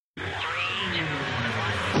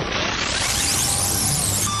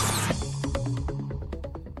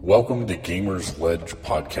Welcome to Gamersledge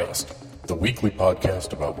Podcast, the weekly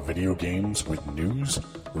podcast about video games with news,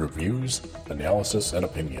 reviews, analysis, and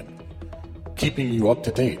opinion. Keeping you up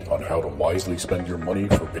to date on how to wisely spend your money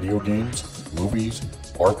for video games, movies,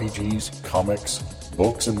 RPGs, comics,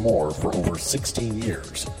 books, and more for over 16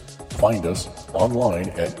 years. Find us online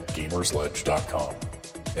at Gamersledge.com.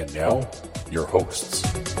 And now, your hosts.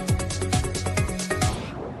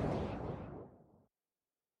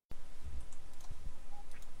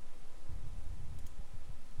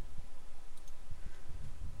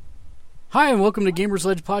 Hi, and welcome to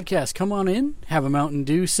Gamersledge Podcast. Come on in, have a Mountain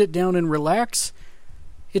Dew, sit down and relax.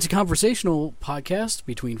 It's a conversational podcast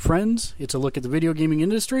between friends. It's a look at the video gaming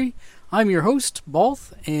industry. I'm your host,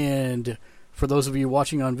 Balth, and for those of you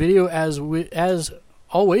watching on video, as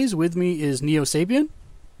always, with me is Neo Sapien.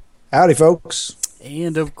 Howdy, folks.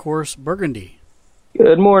 And, of course, Burgundy.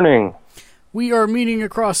 Good morning. We are meeting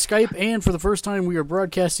across Skype, and for the first time, we are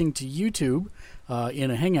broadcasting to YouTube.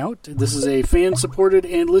 In a hangout. This is a fan-supported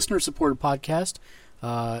and listener-supported podcast,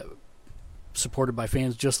 supported by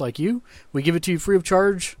fans just like you. We give it to you free of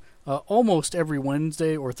charge almost every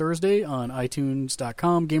Wednesday or Thursday on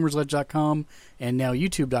iTunes.com, Gamersledge.com, and now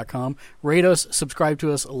YouTube.com. Rate us, subscribe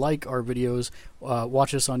to us, like our videos,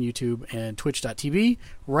 watch us on YouTube and Twitch.tv.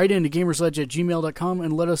 Write into gamersledge@gmail.com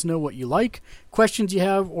and let us know what you like, questions you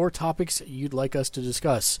have, or topics you'd like us to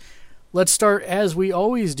discuss. Let's start, as we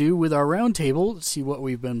always do, with our roundtable, see what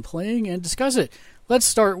we've been playing, and discuss it. Let's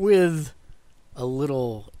start with a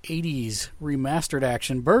little 80s remastered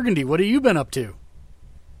action. Burgundy, what have you been up to?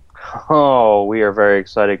 Oh, we are very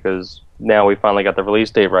excited because now we finally got the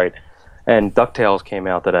release date right. And DuckTales came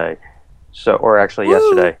out today. Or actually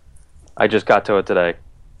yesterday. I just got to it today.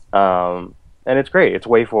 And it's great. It's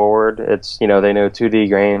way forward. It's, they know 2D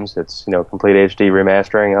games. It's, complete HD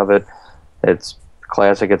remastering of it. It's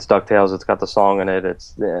classic. It's DuckTales. It's got the song in it.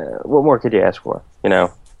 It's what more could you ask for?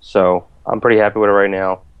 So I'm pretty happy with it right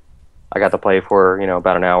now. I got to play for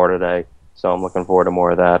about an hour today, so I'm looking forward to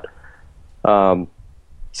more of that.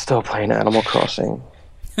 Still playing Animal Crossing.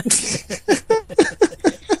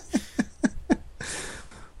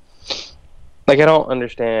 I don't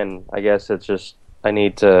understand. I guess it's just I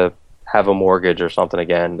need to have a mortgage or something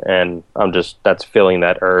again, and that's feeling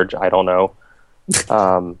that urge. I don't know.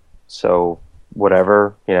 So.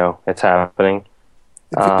 Whatever, it's happening.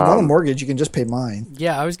 If you want a mortgage, you can just pay mine.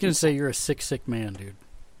 Yeah, I was going to say you're a sick man, dude.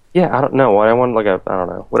 Yeah, I don't know. I want I don't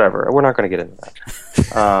know. Whatever. We're not going to get into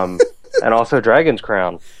that. And also Dragon's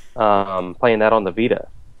Crown. Playing that on the Vita.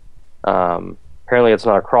 Apparently it's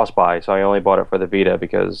not a cross-buy, so I only bought it for the Vita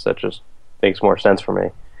because that just makes more sense for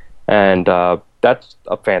me. And that's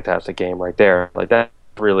a fantastic game right there. That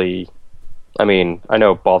really... I I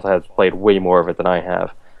know Balth has played way more of it than I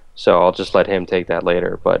have. So I'll just let him take that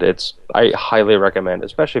later. But I highly recommend,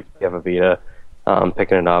 especially if you have a Vita,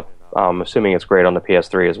 picking it up. Assuming it's great on the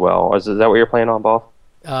PS3 as well. Is that what you're playing on, Balth?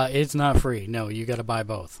 It's not free. No, you got to buy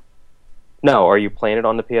both. No, are you playing it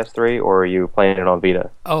on the PS3 or are you playing it on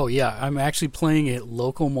Vita? Oh, yeah. I'm actually playing it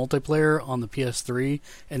local multiplayer on the PS3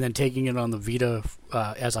 and then taking it on the Vita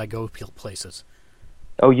as I go places.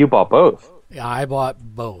 Oh, you bought both? Yeah, I bought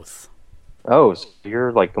both. Oh, so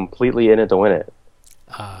you're completely in it to win it.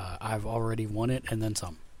 I've already won it and then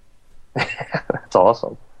some. That's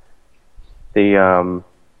awesome. And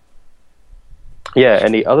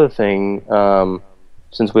the other thing,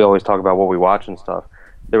 since we always talk about what we watch and stuff,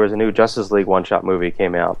 there was a new Justice League one-shot movie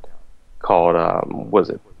came out called,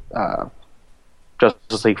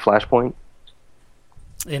 Justice League Flashpoint?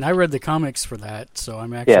 And I read the comics for that, so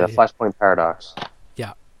I'm actually... Yeah, the Flashpoint Paradox.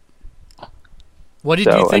 Yeah. What did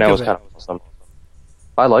you think of it? Kind of awesome.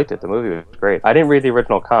 I liked it. The movie was great. I didn't read the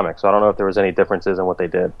original comic, so I don't know if there was any differences in what they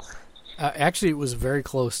did. Actually, it was very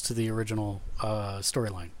close to the original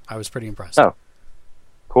storyline. I was pretty impressed. Oh,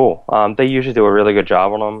 cool. They usually do a really good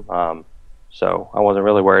job on them, so I wasn't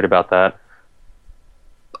really worried about that.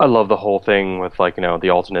 I love the whole thing with, the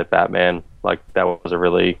alternate Batman. That was a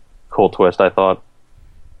really cool twist, I thought.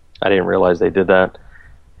 I didn't realize they did that.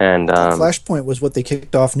 And Flashpoint was what they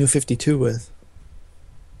kicked off New 52 with.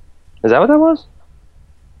 Is that what that was?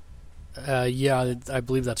 Yeah, I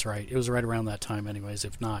believe that's right. It was right around that time anyways,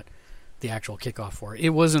 if not the actual kickoff for it. It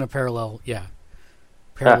wasn't a parallel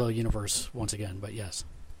universe once again, but yes.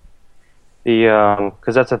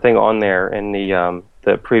 Because that's the thing on there in the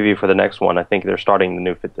preview for the next one. I think they're starting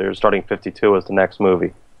 52 as the next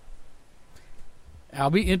movie. I'll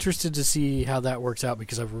be interested to see how that works out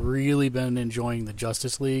because I've really been enjoying the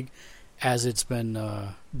Justice League as it's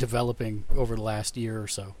been developing over the last year or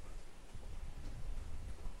so.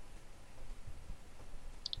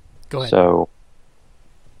 Go ahead. So,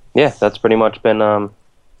 yeah, that's pretty much been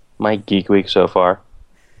my geek week so far.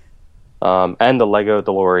 And the Lego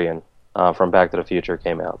DeLorean from Back to the Future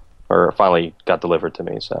came out, or finally got delivered to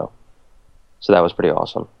me. So that was pretty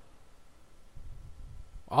awesome.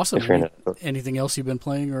 Awesome. Anything else you've been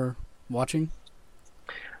playing or watching?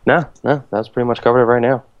 No, that's pretty much covered it right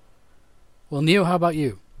now. Well, Neo, how about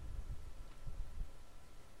you?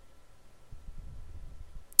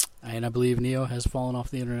 And I believe Neo has fallen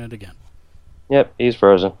off the internet again. Yep, he's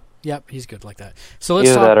frozen. Yep, he's good like that. So let's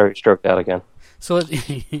Either that or he stroked out again. So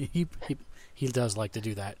he does like to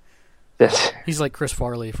do that. Yes. He's like Chris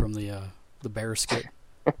Farley from the Bear skit.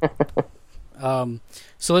 So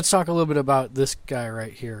let's talk a little bit about this guy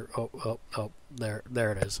right here. Oh, there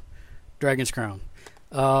it is. Dragon's Crown.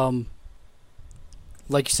 Like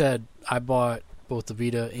you said, I bought both the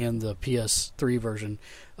Vita and the PS3 version.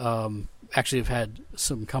 Actually, I've had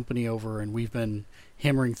some company over, and we've been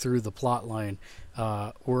hammering through the plot line.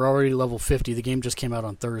 We're already level 50. The game just came out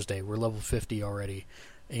on Thursday. We're level 50 already.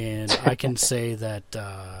 And I can say that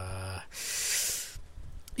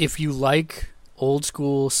if you like old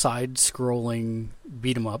school side-scrolling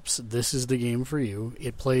beat-em-ups, this is the game for you.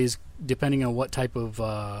 It plays depending on what type of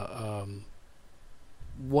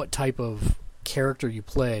character you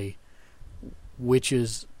play, which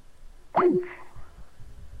is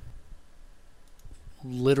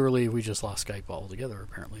literally, we just lost Skype altogether.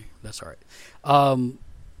 Apparently, that's all right.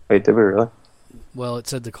 Wait, did we really? Well, it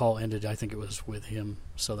said the call ended. I think it was with him,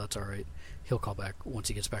 so that's all right. He'll call back once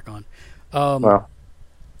he gets back on. Wow.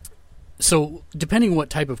 So, depending what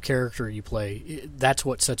type of character you play, that's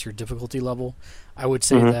what sets your difficulty level. I would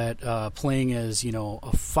say that playing as, a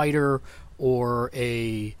fighter or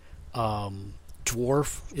a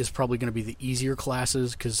dwarf is probably going to be the easier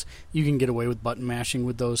classes, because you can get away with button mashing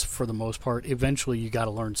with those for the most part. Eventually, you got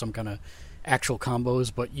to learn some kind of actual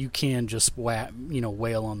combos, but you can just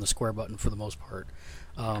wail on the square button for the most part.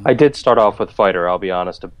 I did start off with fighter. I'll be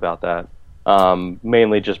honest about that.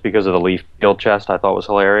 Mainly just because of the leaf field chest. I thought was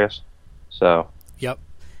hilarious. So. Yep.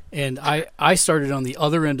 And I started on the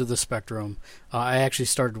other end of the spectrum. I actually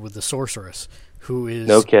started with the sorceress, who is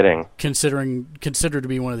no kidding considered to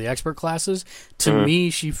be one of the expert classes. To me,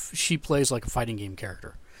 she plays like a fighting game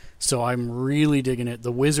character. So I'm really digging it.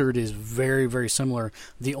 The wizard is very, very similar.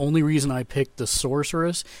 The only reason I picked the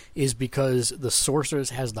sorceress is because the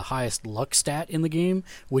sorceress has the highest luck stat in the game,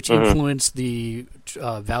 which influenced the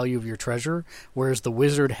value of your treasure, whereas the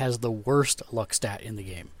wizard has the worst luck stat in the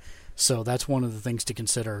game. So that's one of the things to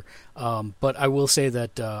consider. But I will say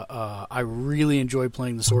that I really enjoy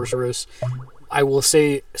playing the sorceress. I will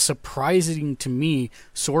say, surprising to me,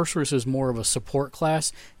 sorceress is more of a support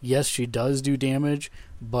class. Yes, she does do damage,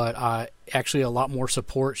 but actually a lot more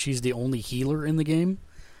support. She's the only healer in the game,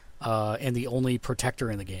 and the only protector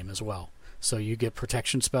in the game as well. So you get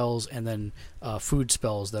protection spells and then food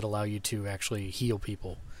spells that allow you to actually heal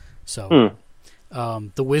people. So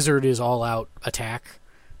the wizard is all-out attack.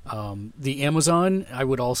 The Amazon, I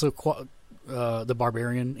would also the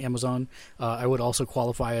barbarian Amazon, I would also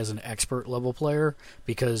qualify as an expert level player,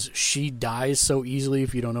 because she dies so easily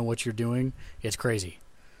if you don't know what you're doing. It's crazy.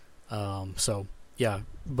 So yeah,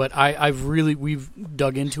 but we've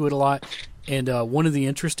dug into it a lot, and one of the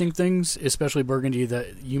interesting things, especially Burgundy,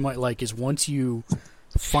 that you might like is once you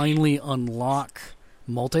finally unlock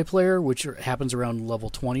multiplayer, which happens around level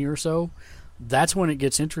 20 or so. That's when it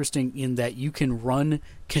gets interesting, in that you can run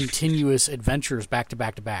continuous adventures back to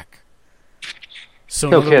back to back. So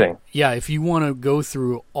no kidding. Yeah, if you want to go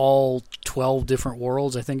through all 12 different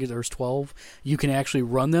worlds, I think there's 12, you can actually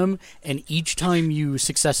run them, and each time you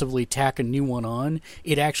successively tack a new one on,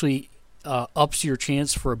 it actually ups your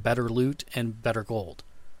chance for a better loot and better gold.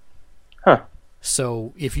 Huh.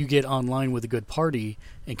 So if you get online with a good party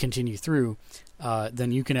and continue through,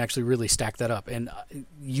 then you can actually really stack that up. And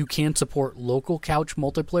you can support local couch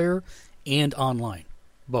multiplayer and online,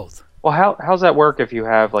 both. Well, how's that work if you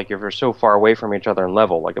have, if you're so far away from each other in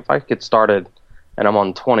level? Like, if I get started and I'm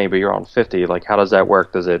on 20, but you're on 50, how does that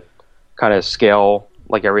work? Does it kind of scale,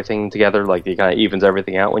 everything together? It kind of evens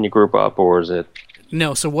everything out when you group up, or is it...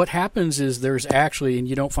 No, so what happens is there's actually, and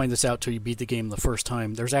you don't find this out till you beat the game the first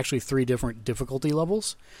time, there's actually 3 different difficulty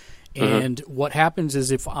levels. And what happens is,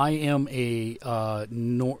 if I am a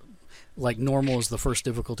normal is the first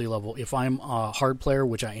difficulty level. If I'm a hard player,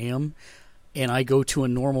 which I am, and I go to a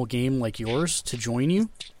normal game like yours to join you,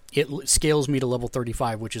 it scales me to level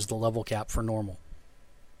 35, which is the level cap for normal.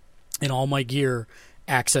 And all my gear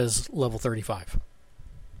acts as level 35.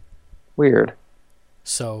 Weird.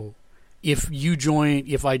 So if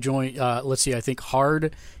I join, let's see, I think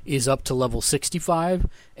hard is up to level 65,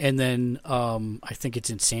 and then I think it's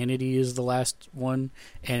insanity is the last one,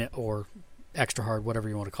 or extra hard, whatever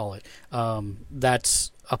you want to call it.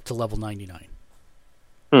 That's up to level 99.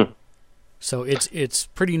 So it's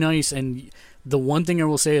pretty nice. And the one thing I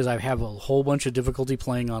will say is I have a whole bunch of difficulty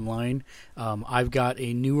playing online. I've got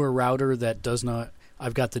a newer router that does not.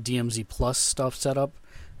 I've got the DMZ Plus stuff set up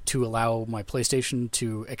to allow my PlayStation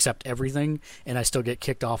to accept everything, and I still get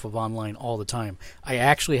kicked off of online all the time. I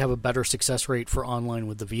actually have a better success rate for online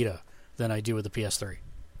with the Vita than I do with the PS3.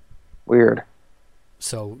 Weird.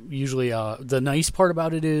 So usually the nice part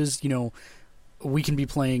about it is, we can be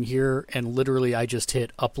playing here, and literally I just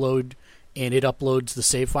hit upload, and it uploads the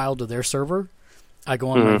save file to their server. I go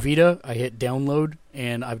on my Vita, I hit download,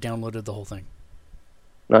 and I've downloaded the whole thing.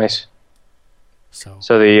 Nice. So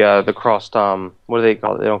the cross what do they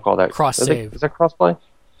call it? They don't call that cross save. Is that cross play?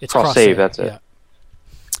 It's cross save. That's it. Yeah.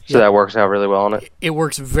 So that works out really well on it. It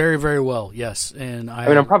works very, very well. Yes, and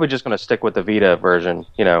I'm probably just going to stick with the Vita version,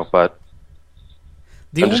 but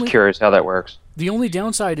I'm just curious how that works. The only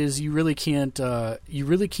downside is you really can't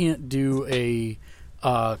do a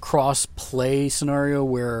cross play scenario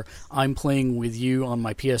where I'm playing with you on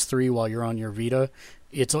my PS3 while you're on your Vita.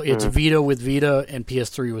 It's Vita with Vita and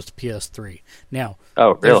PS3 with PS3. Now,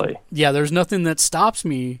 oh really? There's nothing that stops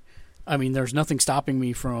me. I mean, there's nothing stopping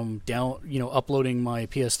me from uploading my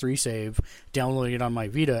PS3 save, downloading it on my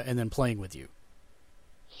Vita, and then playing with you.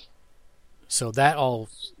 So that all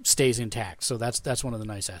stays intact. So that's one of the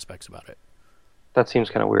nice aspects about it. That seems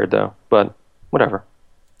kind of weird, though. But whatever.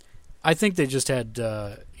 I think they just had,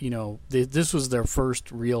 this was their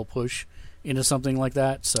first real push into something like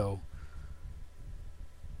that. So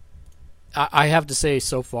I have to say,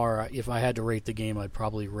 so far, if I had to rate the game, I'd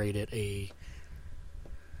probably rate it a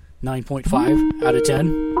 9.5 out of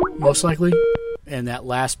 10, most likely. And that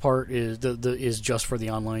last part is just for the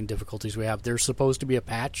online difficulties we have. There's supposed to be a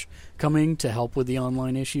patch coming to help with the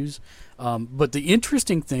online issues. But the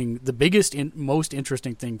interesting thing, the biggest and most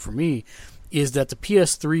interesting thing for me, is that the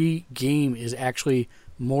PS3 game is actually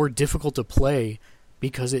more difficult to play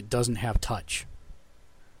because it doesn't have touch.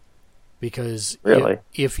 Because really?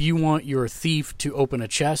 if you want your thief to open a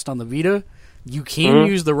chest on the Vita, you can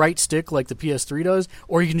use the right stick like the PS3 does,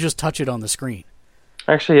 or you can just touch it on the screen.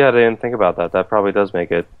 Actually, I didn't think about that. That probably does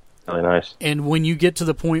make it really nice. And when you get to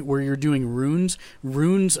the point where you're doing runes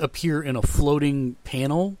appear in a floating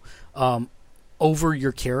panel over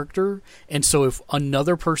your character. And so if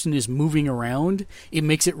another person is moving around, it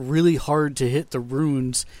makes it really hard to hit the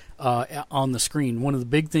runes on the screen. One of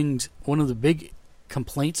the big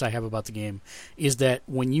complaints I have about the game is that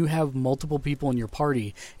when you have multiple people in your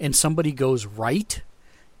party and somebody goes right,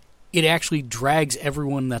 it actually drags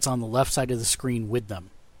everyone that's on the left side of the screen with them.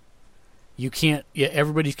 You can't.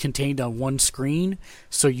 Everybody's contained on one screen,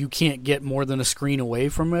 so you can't get more than a screen away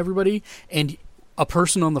from everybody. And a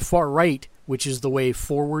person on the far right, which is the way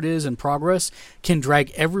forward is in progress, can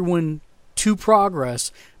drag everyone to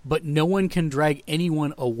progress, but no one can drag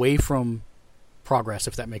anyone away from progress,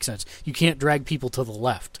 if that makes sense. You can't drag people to the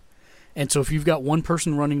left. And so if you've got one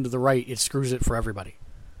person running to the right, it screws it for everybody.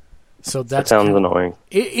 So that sounds annoying.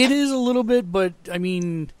 It is a little bit, but I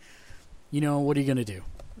mean, what are you going to do?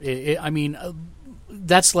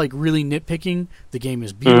 That's like really nitpicking. The game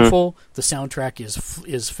is beautiful. The soundtrack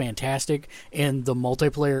is fantastic, and the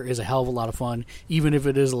multiplayer is a hell of a lot of fun, even if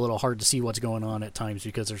it is a little hard to see what's going on at times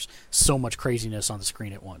because there's so much craziness on the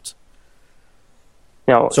screen at once.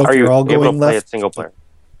 Now, so are you all able going to play left? it single player?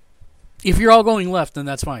 If you're all going left, then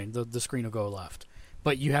that's fine. The screen will go left,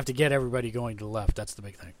 but you have to get everybody going to the left. That's the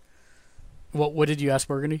big thing. What did you ask,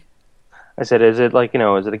 Burgundy? I said, is it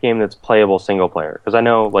is it a game that's playable single player? Because I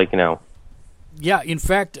know, Yeah, in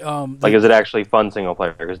fact... is it actually fun single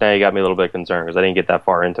player? Because now you got me a little bit concerned because I didn't get that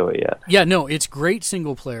far into it yet. Yeah, no, it's great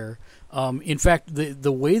single player. In fact,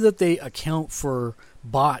 the way that they account for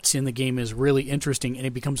bots in the game is really interesting, and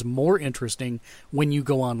it becomes more interesting when you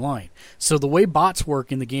go online. So the way bots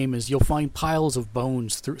work in the game is you'll find piles of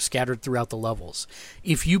bones scattered throughout the levels.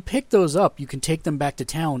 If you pick those up, you can take them back to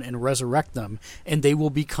town and resurrect them, and they will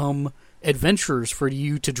become adventurers for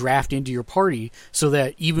you to draft into your party, so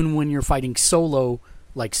that even when you're fighting solo,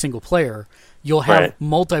 like single player, you'll have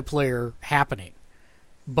multiplayer happening.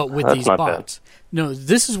 But with these bots. No,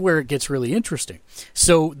 this is where it gets really interesting.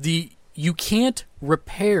 So you can't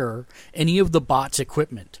repair any of the bots'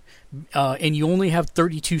 equipment, and you only have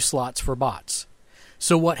 32 slots for bots.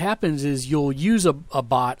 So what happens is you'll use a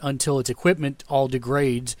bot until its equipment all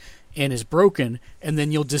degrades and is broken, and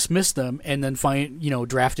then you'll dismiss them and then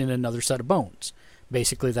draft in another set of bones.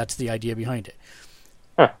 Basically, that's the idea behind it.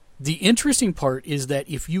 The interesting part is that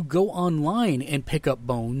if you go online and pick up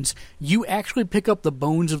bones, you actually pick up the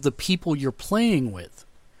bones of the people you're playing with.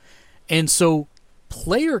 And so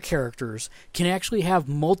player characters can actually have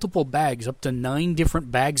multiple bags, up to 9 different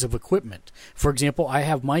bags of equipment. For example, I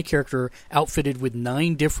have my character outfitted with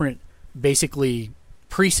 9 different, basically,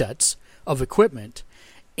 presets of equipment.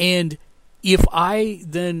 And if I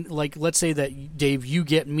then, like, let's say that, Dave, you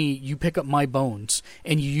pick up my bones,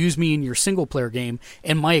 and you use me in your single-player game,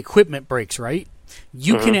 and my equipment breaks, right?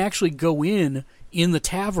 You can actually go in the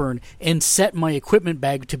tavern and set my equipment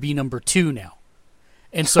bag to be number 2 now.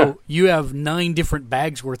 And so you have 9 different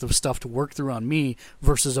bags worth of stuff to work through on me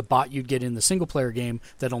versus a bot you'd get in the single-player game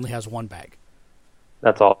that only has 1 bag.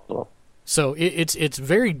 That's awesome. So it's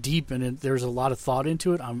very deep, and there's a lot of thought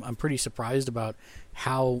into it. I'm pretty surprised about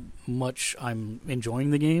how much I'm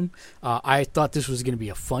enjoying the game. I thought this was going to be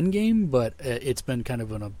a fun game, but it's been kind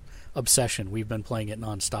of an obsession. We've been playing it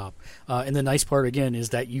nonstop. And the nice part, again, is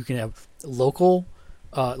that you can have local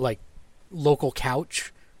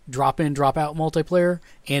couch drop-in, drop-out multiplayer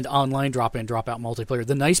and online drop-in, drop-out multiplayer.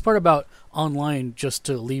 The nice part about online, just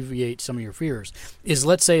to alleviate some of your fears, is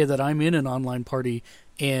let's say that I'm in an online party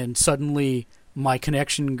and suddenly my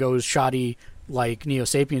connection goes shoddy like Neo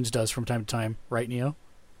Sapiens does from time to time. Right, Neo?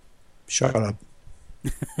 Shut up.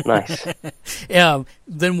 Nice.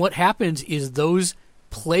 Then what happens is those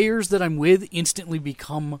players that I'm with instantly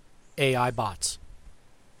become AI bots.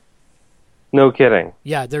 No kidding.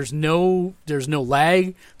 Yeah, there's no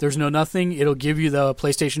lag, there's no nothing. It'll give you the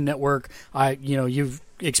PlayStation Network. You've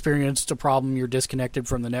experienced a problem, you're disconnected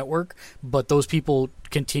from the network, but those people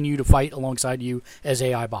continue to fight alongside you as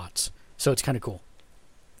AI bots. So it's kind of cool.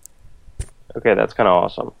 Okay, that's kind of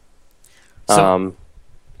awesome. So,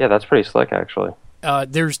 yeah, that's pretty slick, actually.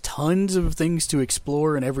 There's tons of things to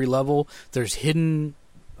explore in every level. There's hidden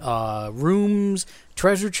rooms,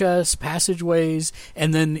 treasure chests, passageways,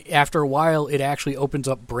 and then after a while it actually opens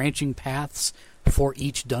up branching paths for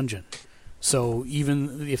each dungeon. So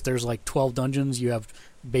even if there's like 12 dungeons, you have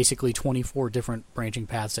basically 24 different branching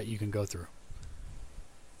paths that you can go through.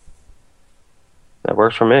 That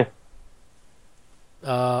works for me.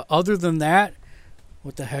 Other than that,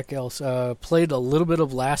 what the heck else? Played a little bit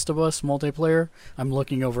of Last of Us multiplayer. I'm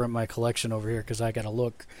looking over at my collection over here because I got to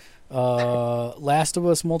look. Last of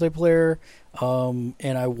Us multiplayer,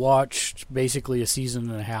 and I watched basically a season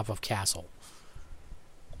and a half of Castle.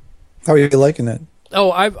 How are you liking it?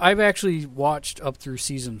 Oh, I've actually watched up through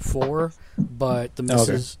season 4, but the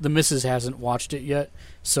missus hasn't watched it yet.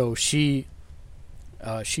 So she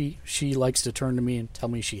likes to turn to me and tell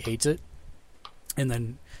me she hates it, and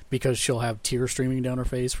then because she'll have tears streaming down her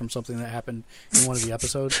face from something that happened in one of the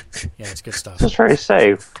episodes. Yeah, it's good stuff. I was trying to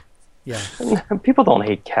say. Yeah. People don't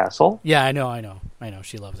hate Castle. Yeah, I know.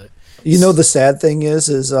 She loves it. You know, the sad thing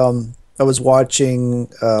is I was watching,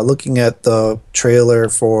 looking at the trailer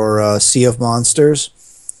for Sea of Monsters,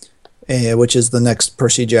 which is the next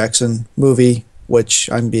Percy Jackson movie, which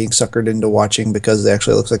I'm being suckered into watching because it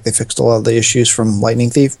actually looks like they fixed a lot of the issues from Lightning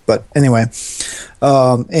Thief. But anyway,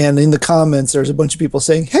 and in the comments, there's a bunch of people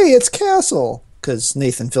saying, "Hey, it's Castle," because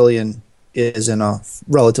Nathan Fillion is in a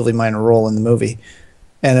relatively minor role in the movie.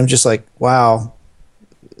 And I'm just like, wow,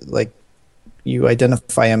 like you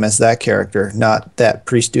identify him as that character, not that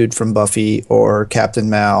priest dude from Buffy or Captain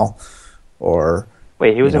Mal or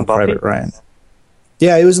wait, he was in Buffy? Private Ryan.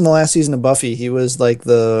 Yeah, he was in the last season of Buffy. He was like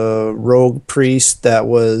the rogue priest that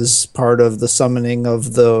was part of the summoning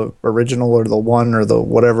of the original or the one or the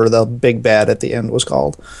whatever the big bad at the end was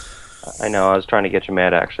called. I know, I was trying to get you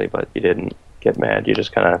mad actually, but you didn't get mad. You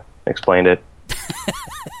just kind of explained it.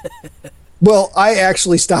 Well, I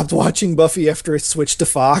actually stopped watching Buffy after it switched to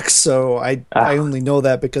Fox, so I only know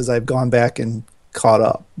that because I've gone back and caught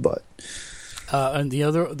up. But and the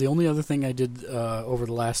only other thing I did over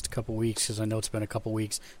the last couple weeks, because I know it's been a couple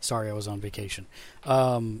weeks. Sorry, I was on vacation.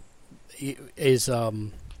 Is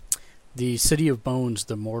the City of Bones,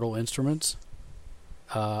 the Mortal Instruments.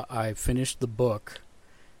 I finished the book,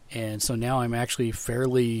 and so now I'm actually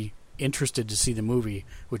fairly interested to see the movie,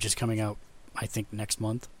 which is coming out, I think, next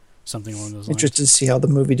month. Something along those lines. Interested to see how the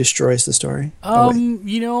movie destroys the story. I've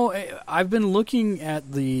been looking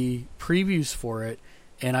at the previews for it,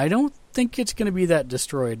 and I don't think it's going to be that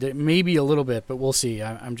destroyed. It may be a little bit, but we'll see.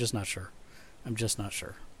 I'm just not sure.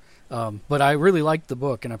 But I really liked the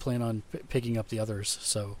book, and I plan on picking up the others.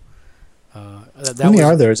 So, how many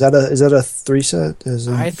are there? Is that a 3 set?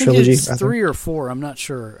 I think trilogy? It's 3 or 4. I'm not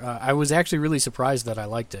sure. I was actually really surprised that I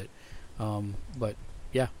liked it. But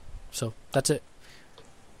yeah, so that's it.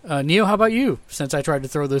 Neo, how about you? Since I tried to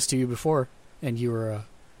throw this to you before, and you were...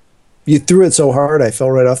 You threw it so hard, I fell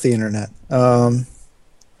right off the internet.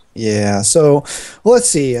 Yeah, so well, let's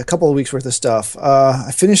see, a couple of weeks worth of stuff.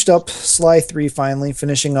 I finished up Sly 3 finally,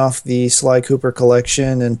 finishing off the Sly Cooper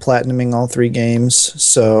collection and platinuming all three games.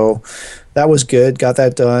 So that was good, got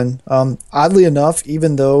that done. Oddly enough,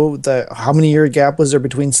 even though how many year gap was there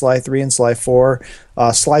between Sly 3 and Sly 4,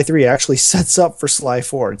 Sly 3 actually sets up for Sly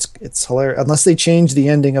 4. It's hilarious. Unless they change the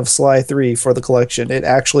ending of Sly 3 for the collection, it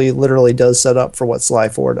actually literally does set up for what Sly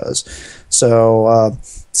 4 does. So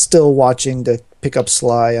still watching to pick up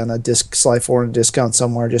Sly on a disc, Sly 4 on a discount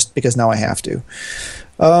somewhere, just because now I have to.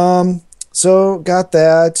 So got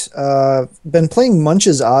that. Been playing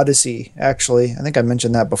Munch's Odyssey, actually. I think I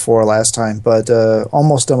mentioned that before last time, but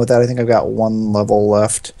almost done with that. I think I've got one level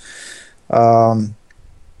left. I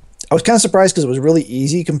was kind of surprised because it was really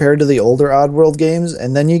easy compared to the older Oddworld games,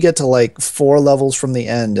 and then you get to like 4 levels from the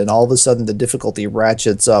end, and all of a sudden the difficulty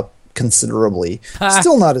ratchets up considerably.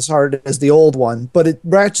 Still not as hard as the old one, but it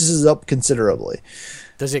ratchets up considerably.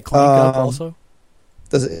 Does it clank up also?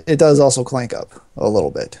 It does also clank up a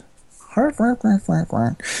little bit. Played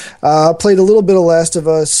a little bit of Last of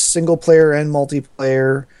Us, single player and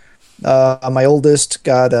multiplayer. My oldest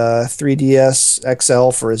got a 3DS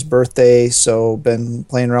XL for his birthday, so been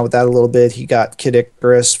playing around with that a little bit. He got Kid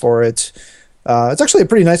Icarus for it. It's actually a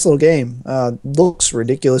pretty nice little game. Looks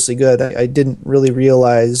ridiculously good. I didn't really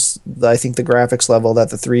realize, I think, the graphics level that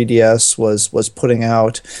the 3DS was putting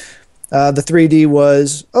out. The 3D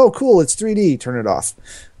was, oh, cool, it's 3D, turn it off.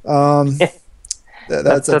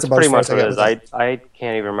 That's about pretty as far much as what I it got is. with it. I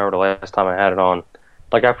can't even remember the last time I had it on.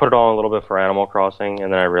 Like, I put it on a little bit for Animal Crossing,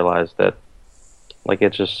 and then I realized that, like,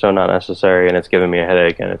 it's just so not necessary, and it's giving me a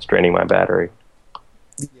headache, and it's draining my battery.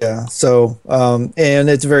 Yeah, so and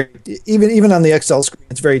it's very, even on the XL screen,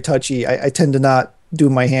 it's very touchy. I tend to not do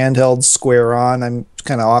my handheld square on. I'm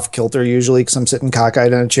kind of off kilter usually because I'm sitting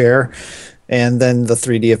cockeyed in a chair, and then the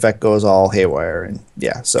 3D effect goes all haywire. And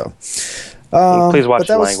yeah, so please watch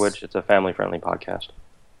the language. It's a family-friendly podcast.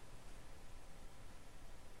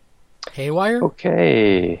 Haywire?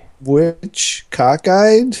 Okay. Which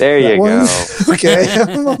cockeyed? There you go. Okay,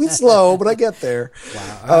 I'm slow, but I get there.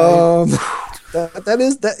 Wow. That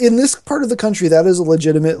is that in this part of the country, that is a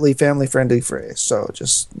legitimately family-friendly phrase. So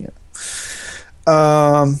just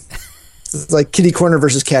it's like kitty corner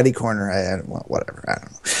versus catty corner. Well, whatever. I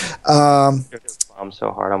don't know. I'm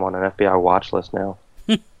so hard. I'm on an FBI watch list now.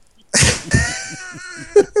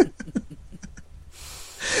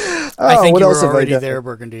 I think you were already there,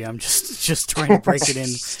 Burgundy. I'm just trying to break it in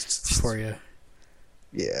for you.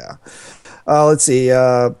 Yeah. Let's see.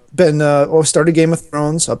 Started Game of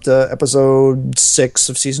Thrones up to episode 6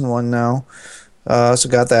 of season 1 now. So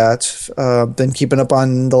got that. Been keeping up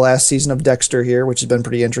on the last season of Dexter here, which has been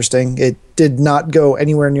pretty interesting. It did not go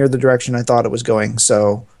anywhere near the direction I thought it was going,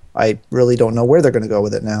 so I really don't know where they're going to go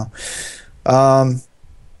with it now.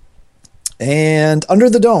 And Under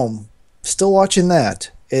the Dome, still watching that.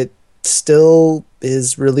 It still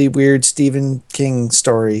is really weird Stephen King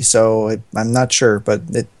story, so I'm not sure, but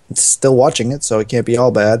it's still watching it, so it can't be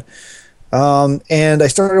all bad. And I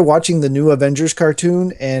started watching the new Avengers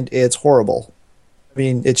cartoon, and it's horrible. I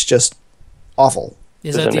mean, it's just awful.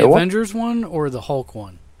 Is that the Avengers one or the Hulk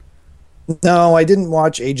one? No, I didn't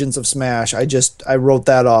watch Agents of Smash. I wrote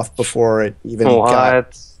that off before it even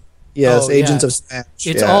got. Yes, Agents of Smash.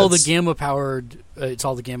 It's all the gamma powered. It's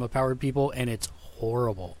all the gamma powered people, and it's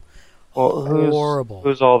horrible. Well, horrible.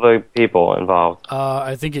 Who's all the people involved?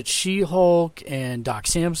 I think it's She-Hulk and Doc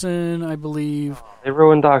Samson, I believe. They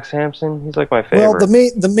ruined Doc Samson. He's like my favorite. Well,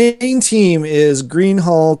 the main team is Green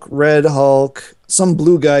Hulk, Red Hulk, some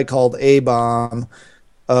blue guy called A-Bomb,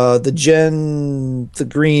 the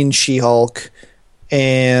Green She-Hulk,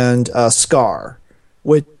 and Scar.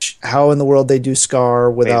 Which, how in the world they do Scar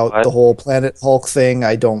without the whole Planet Hulk thing,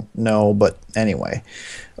 I don't know, but anyway.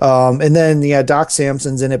 And then, Doc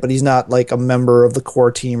Samson's in it, but he's not like a member of the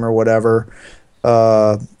core team or whatever.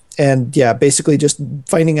 And basically just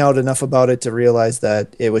finding out enough about it to realize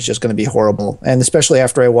that it was just going to be horrible. And especially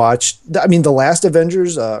after I watched, the last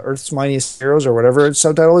Avengers, Earth's Mightiest Heroes or whatever its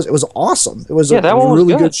subtitle is, it was awesome. It was a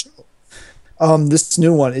really good show. This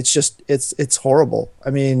new one, it's horrible. I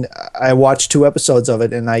mean, I watched 2 episodes of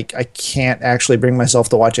it, and I can't actually bring myself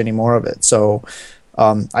to watch any more of it. So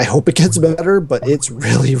I hope it gets better, but it's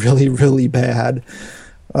really, really, really bad.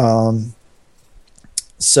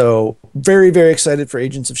 So very, very excited for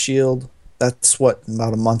Agents of S.H.I.E.L.D. That's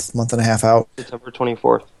about a month and a half out. September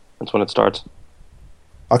 24th. That's when it starts.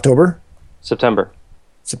 October? September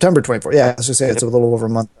 24th. Yeah, I was going to say it's a little over a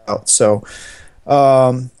month out. So,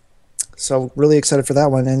 so really excited for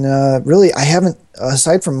that one. And really, I haven't,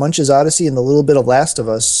 aside from Munch's Odyssey and the little bit of Last of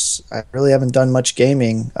Us, I really haven't done much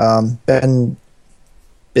gaming. Been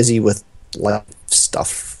busy with life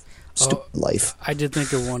stuff, stupid life. I did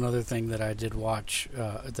think of one other thing that I did watch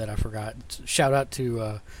that I forgot. Shout out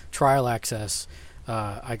to Trial Access.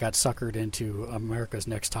 I got suckered into America's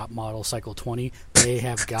Next Top Model Cycle 20. They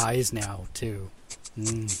have guys now, too.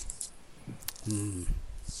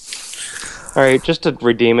 All right, just to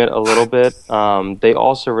redeem it a little bit, they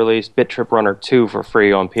also released Bit Trip Runner 2 for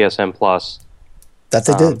free on PSN Plus. That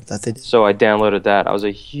they did. So I downloaded that. I was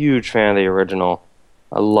a huge fan of the original.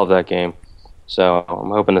 I love that game. So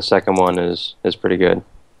I'm hoping the second one is pretty good.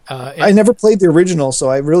 I never played the original, so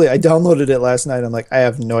I downloaded it last night. I'm like, I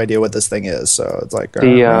have no idea what this thing is. So it's like, I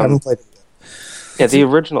haven't played it yet. Yeah, the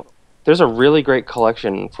original. There's a really great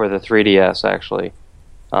collection for the 3DS, actually.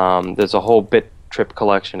 There's a whole Bit Trip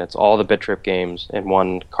collection. It's all the Bit Trip games in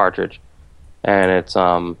one cartridge. And it's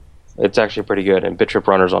actually pretty good. And Bit Trip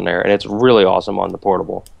Runner's on there. And it's really awesome on the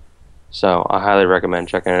portable. So I highly recommend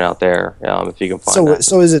checking it out there if you can find that.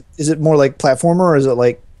 So is it more like platformer, or is it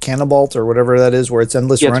like Cannibalt or whatever that is, where it's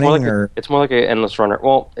endless running? It's more like an endless runner.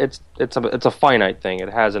 Well, it's a finite thing. It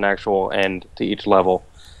has an actual end to each level,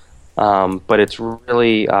 but it's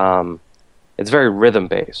really it's very rhythm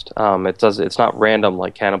based. It's not random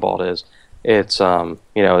like Cannibalt is. It's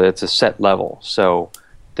it's a set level. So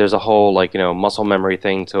there's a whole muscle memory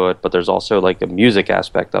thing to it, but there's also like a music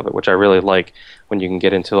aspect of it, which I really like when you can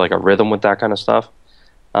get into like a rhythm with that kind of stuff.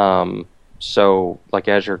 So like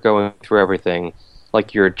as you're going through everything,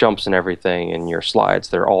 like your jumps and everything and your slides,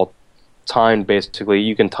 they're all timed basically.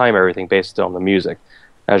 You can time everything based on the music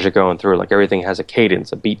as you're going through. Like everything has a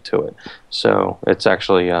cadence, a beat to it. So it's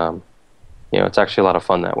actually, it's actually a lot of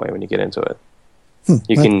fun that way when you get into it.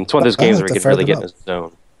 It's one of those games where you can really get in the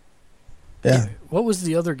zone. Yeah. What was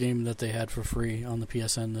the other game that they had for free on the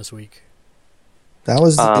PSN this week? That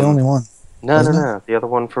was the only one. No. The other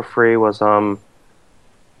one for free was the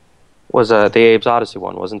Abe's Odyssey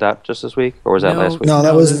one. Wasn't that just this week, or was that last week? No,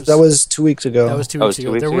 that was 2 weeks ago. That was 2 weeks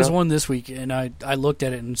ago. There was one this week, and I looked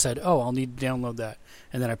at it and said, "Oh, I'll need to download that,"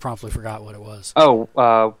 and then I promptly forgot what it was.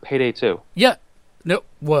 Oh, Payday 2. Yeah. No.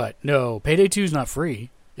 What? No. Payday 2 is not free.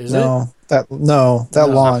 Is it? That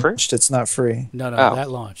launched. It's not free. No. That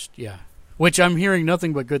launched. Yeah. Which I'm hearing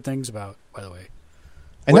nothing but good things about, by the way.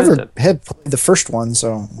 I never had played the first one,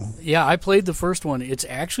 so... Yeah, I played the first one. It's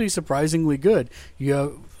actually surprisingly good.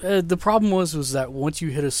 The problem was that once you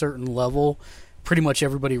hit a certain level, pretty much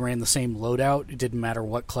everybody ran the same loadout. It didn't matter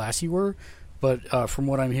what class you were. But from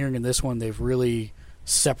what I'm hearing in this one, they've really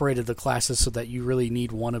separated the classes so that you really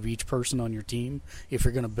need one of each person on your team if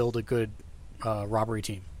you're going to build a good robbery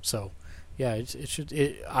team. So... yeah,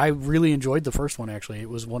 I really enjoyed the first one, actually. It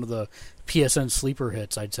was one of the PSN sleeper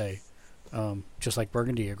hits, I'd say. Just like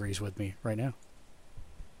Burgundy agrees with me right now.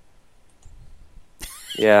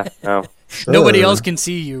 Yeah, no. Sure. Nobody else can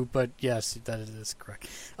see you, but yes, that is correct.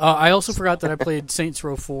 I also forgot that I played Saints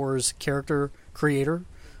Row 4's Character Creator,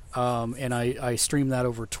 and I streamed that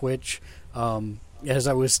over Twitch. As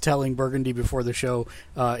I was telling Burgundy before the show,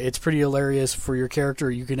 it's pretty hilarious. For your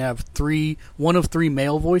character, you can have one of three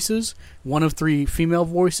male voices, one of three female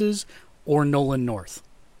voices, or Nolan North.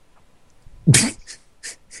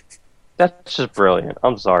 That's just brilliant.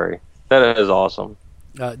 I'm sorry. That is awesome.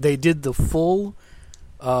 They did the full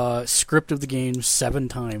script of the game 7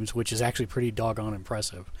 times, which is actually pretty doggone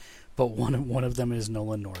impressive. But one of them is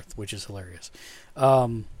Nolan North, which is hilarious.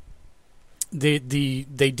 They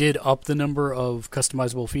did up the number of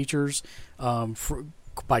customizable features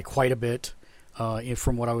by quite a bit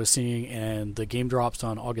from what I was seeing, and the game drops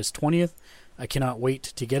on August 20th. I cannot wait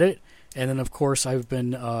to get it. And then, of course, I've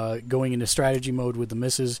been going into strategy mode with the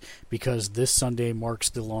missus because this Sunday marks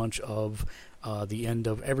the launch of the end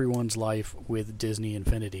of everyone's life with Disney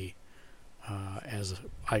Infinity as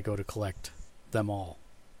I go to collect them all.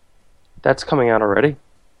 That's coming out already?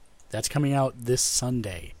 That's coming out this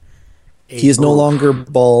Sunday. He is no longer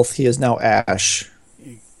Balth. He is now Ash.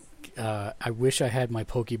 I wish I had my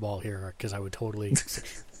Pokeball here because I would totally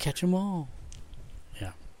catch them all.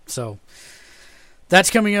 Yeah. So that's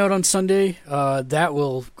coming out on Sunday. That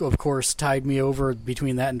will, of course, tide me over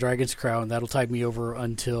between that and Dragon's Crown. That'll tide me over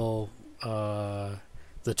until the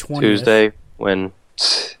 20th. Tuesday when...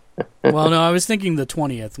 Well, no, I was thinking the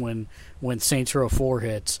 20th when Saints Row 4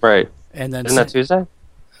 hits. Right. And then Isn't that Tuesday?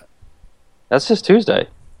 That's just Tuesday.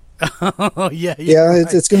 Oh, yeah. Yeah,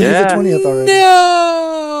 right. it's going to be the 20th already.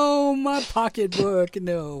 No! My pocketbook,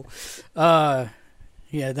 no.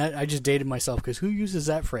 Yeah, that I just dated myself because who uses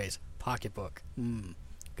that phrase? Pocketbook.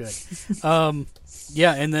 Good.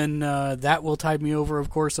 Yeah, and then that will tide me over,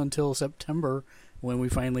 of course, until September when we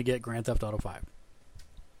finally get Grand Theft Auto 5.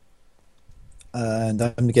 And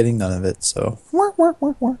I'm getting none of it, so...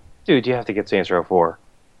 Dude, you have to get Saints Row 4.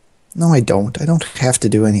 No, I don't. I don't have to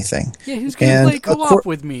do anything. Yeah, who's going to play co-op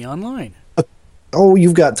with me online? Oh,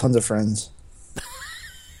 you've got tons of friends.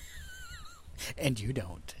 And you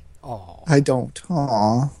don't. Aw. I don't.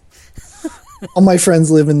 Aw. All my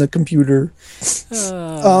friends live in the computer.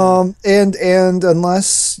 And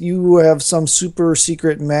unless you have some super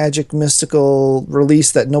secret magic mystical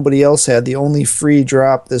release that nobody else had, the only free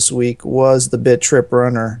drop this week was the Bit Trip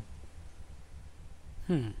Runner.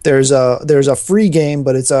 There's a free game,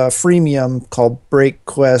 but it's a freemium called Break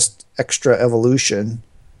Quest Extra Evolution.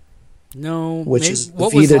 No, which is the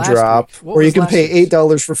Vita drop, where you can pay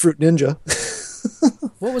 $8 for Fruit Ninja.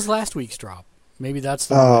 What was last week's drop? Maybe that's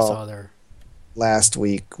the one I saw there. Last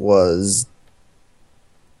week was...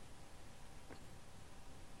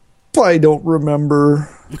 I don't remember.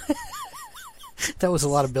 That was a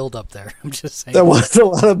lot of build-up there. I'm just saying. That was a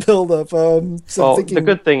lot of build-up. The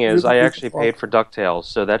good thing is I actually paid for DuckTales,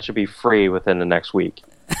 so that should be free within the next week.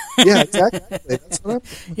 Yeah, exactly. That's what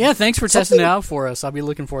yeah, thanks for testing it out for us. I'll be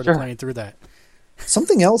looking forward to playing through that.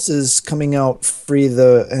 Something else is coming out free.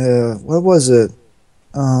 What was it?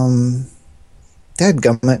 Dadgummit.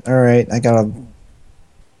 All right, I got a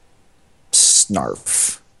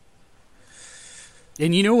snarf.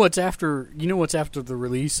 And you know what's after the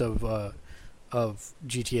release of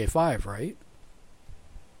GTA 5, right?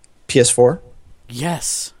 PS4?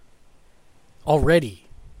 Yes. Already.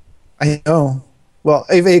 I know. Well,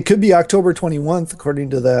 it could be October 21st,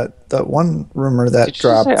 according to that one rumor that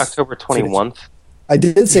dropped. Did you say October 21st? I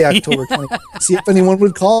did say October 21st. See if anyone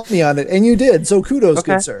would call me on it, and you did. So kudos,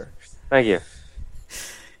 good sir. Thank you.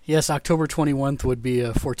 Yes, October 21st would be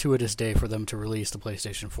a fortuitous day for them to release the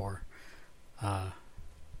PlayStation 4.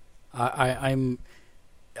 I'm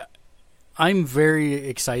very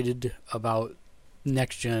excited about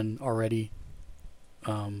next gen already.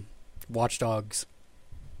 Watch Dogs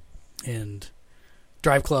and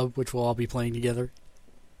Drive Club, which we'll all be playing together.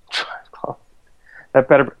 Drive Club. That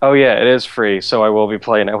better. Oh yeah, it is free, so I will be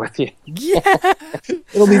playing it with you. Yeah,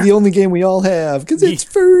 it'll be the only game we all have because it's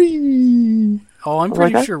free. Oh, I'm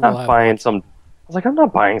pretty sure we'll have. I'm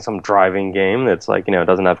not buying some driving game that's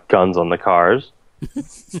doesn't have guns on the cars.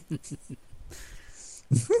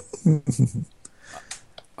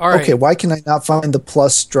 All right. Okay, why can I not find the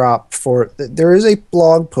plus drop for... There is a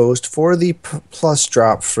blog post for the plus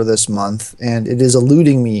drop for this month, and it is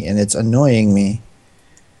eluding me, and it's annoying me.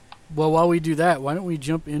 Well, while we do that, why don't we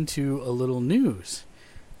jump into a little news?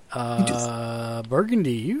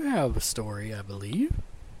 Burgundy, you have a story, I believe.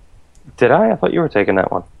 Did I? I thought you were taking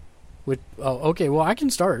that one. Okay. Well, I can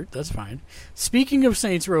start. That's fine. Speaking of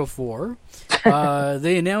Saints Row 4,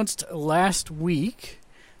 they announced last week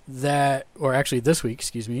this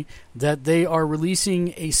week, that they are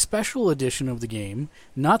releasing a special edition of the game,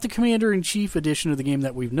 not the Commander-in-Chief edition of the game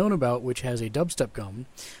that we've known about, which has a dubstep gun,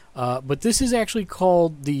 but this is actually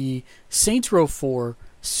called the Saints Row 4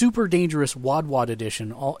 Super Dangerous Wad Wad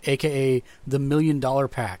Edition, aka the $1 Million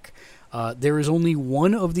Pack. There is only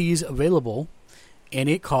one of these available, and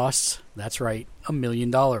it costs, that's right, $1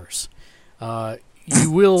 million.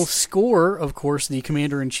 You will score, of course, the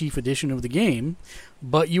Commander-in-Chief edition of the game,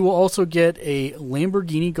 but you will also get a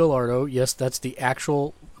Lamborghini Gallardo. Yes, that's the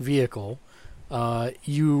actual vehicle.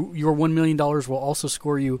 Your $1 million will also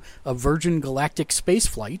score you a Virgin Galactic space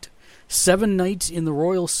flight, 7 nights in the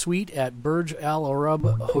Royal Suite at Burj Al Arab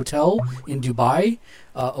Hotel in Dubai,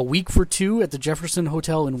 a week for 2 at the Jefferson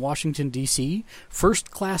Hotel in Washington, D.C.,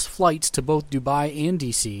 first-class flights to both Dubai and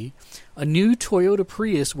D.C., a new Toyota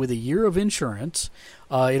Prius with a year of insurance.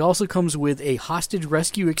 It also comes with a hostage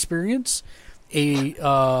rescue experience,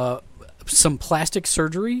 some plastic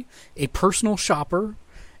surgery, a personal shopper,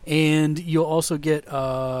 and you'll also get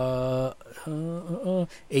a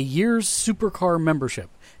year's supercar membership.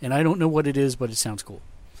 And I don't know what it is, but it sounds cool.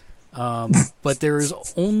 But there is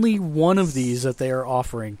only one of these that they are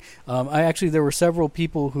offering. There were several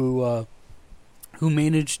people who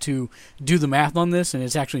managed to do the math on this, and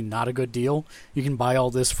it's actually not a good deal. You can buy all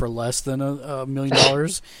this for less than $1 million.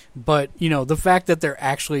 But, the fact that they're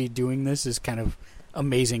actually doing this is kind of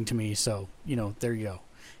amazing to me. So, there you go.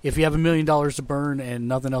 If you have $1 million to burn and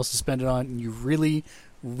nothing else to spend it on, and you really,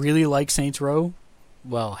 really like Saints Row,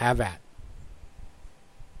 well, have at.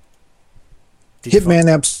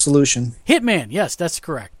 Hitman Absolution. Hitman, yes, that's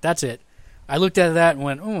correct. That's it. I looked at that and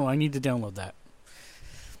went, oh, I need to download that.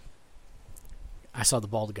 I saw the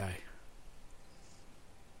bald guy.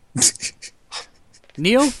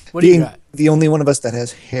 Neil, what do you got? The only one of us that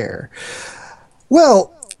has hair.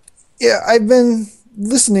 Well, yeah, I've been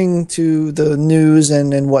listening to the news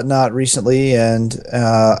and whatnot recently, and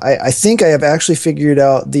I think I have actually figured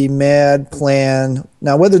out the mad plan.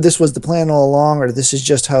 Now, whether this was the plan all along or this is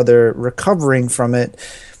just how they're recovering from it,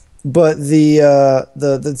 but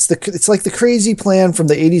it's like the crazy plan from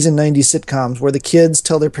the 80s and 90s sitcoms where the kids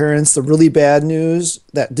tell their parents the really bad news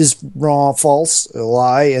that is wrong, false, a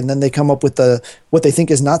lie, and then they come up with what they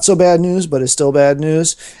think is not so bad news but is still bad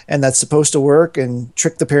news, and that's supposed to work and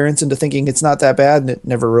trick the parents into thinking it's not that bad, and it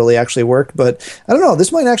never really actually worked. But I don't know,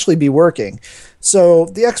 this might actually be working. So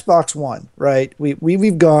the Xbox One, right?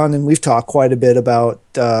 We've gone and we've talked quite a bit about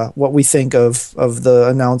what we think of the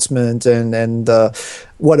announcement and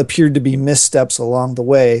what appeared to be missteps along the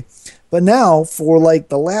way. But now, for like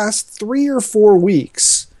the last 3 or 4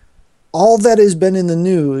 weeks, all that has been in the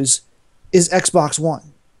news is Xbox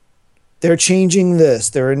One. They're changing this.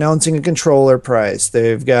 They're announcing a controller price.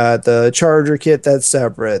 They've got the charger kit that's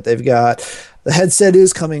separate. They've got the headset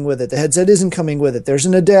is coming with it. The headset isn't coming with it. There's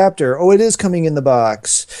an adapter. Oh, it is coming in the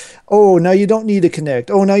box. Oh, now you don't need a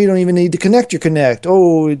Kinect. Oh, now you don't even need to connect your Kinect.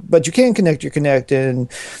 Oh, but you can connect your Kinect.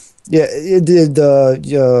 And yeah, it did the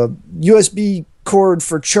USB cord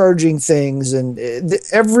for charging things. And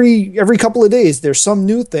every couple of days, there's some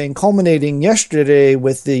new thing, culminating yesterday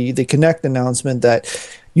with the Kinect announcement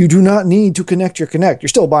that you do not need to connect your Kinect. You're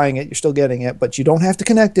still buying it. You're still getting it, but you don't have to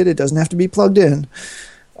connect it. It doesn't have to be plugged in.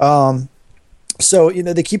 So,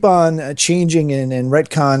 they keep on changing and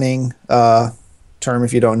retconning, term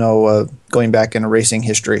if you don't know, going back in racing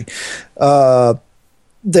history, what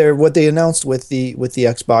they announced with the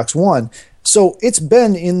Xbox One. So it's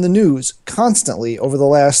been in the news constantly over the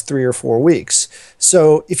last 3 or 4 weeks.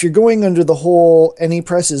 So if you're going under the whole any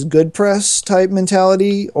press is good press type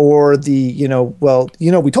mentality, or we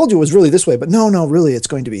told you it was really this way, but no, really it's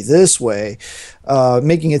going to be this way,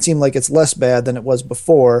 making it seem like it's less bad than it was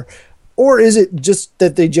before. Or is it just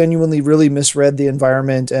that they genuinely really misread the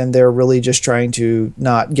environment and they're really just trying to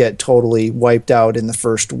not get totally wiped out in the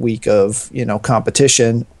first week of,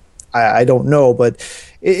 competition? I don't know, but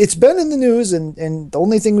it's been in the news, and the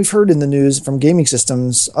only thing we've heard in the news from gaming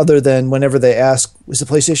systems, other than whenever they ask, is the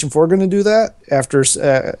PlayStation 4 going to do that after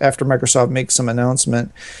Microsoft makes some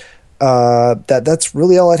announcement, that's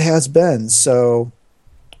really all it has been. So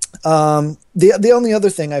the only other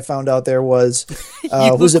thing I found out there was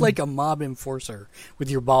you look like a mob enforcer with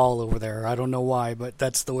your ball over there. I don't know why, but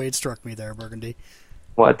that's the way it struck me there, Burgundy.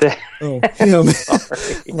 What? I'm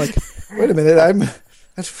like, wait a minute,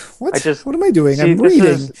 what am I doing? I'm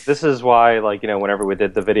reading. This is why, whenever we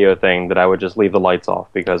did the video thing, that I would just leave the lights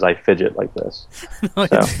off because I fidget like this. No,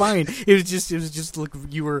 it's fine. It was just look.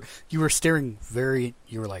 You were staring very.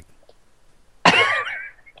 You were like.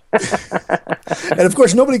 And of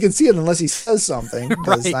course, nobody can see it unless he says something,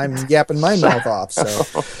 because right. I'm yapping my mouth off.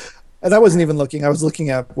 So, and I wasn't even looking. I was looking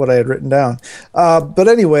at what I had written down. But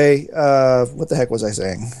anyway, what the heck was I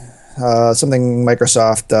saying? Something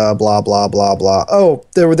Microsoft, blah, blah, blah, blah. Oh,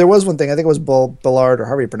 there was one thing. I think it was Ballard, or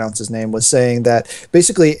however you pronounce his name, was saying that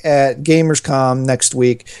basically at Gamerscom next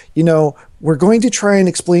week, we're going to try and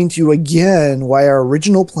explain to you again why our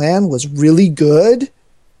original plan was really good.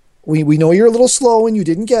 We know you're a little slow and you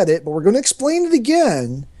didn't get it, but we're going to explain it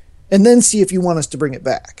again and then see if you want us to bring it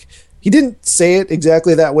back. He didn't say it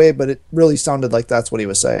exactly that way, but it really sounded like that's what he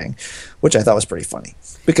was saying, which I thought was pretty funny,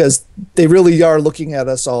 because they really are looking at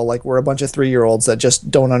us all like we're a bunch of 3-year-olds that just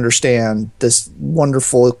don't understand this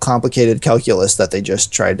wonderful, complicated calculus that they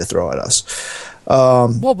just tried to throw at us.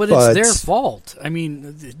 But it's their fault. I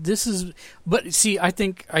mean, but see, I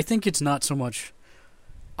think it's not so much.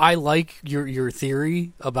 I like your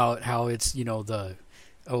theory about how it's,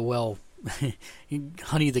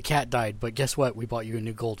 Honey the cat died, but guess what? We bought you a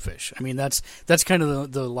new goldfish. I mean, that's kind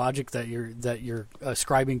of the logic that you're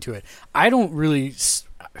ascribing to it. I don't really,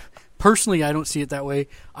 personally, I don't see it that way.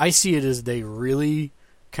 I see it as they really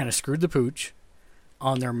kind of screwed the pooch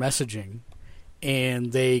on their messaging,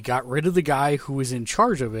 and they got rid of the guy who was in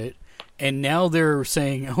charge of it. And now they're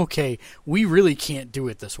saying, okay, we really can't do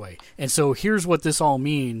it this way. And so here's what this all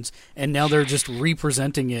means. And now they're just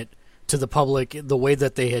representing it to the public the way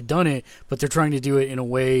that they had done it, but they're trying to do it in a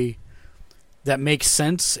way that makes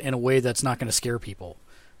sense, in a way that's not going to scare people.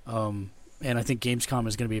 And I think Gamescom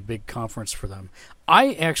is going to be a big conference for them.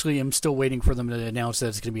 I actually am still waiting for them to announce that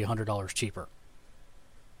it's going to be $100 cheaper.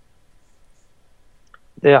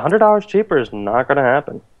 Yeah, $100 cheaper is not going to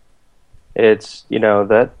happen. It's,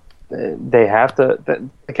 that they have to. The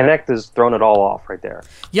Kinect has thrown it all off right there.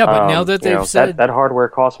 Yeah, but now that they've said that hardware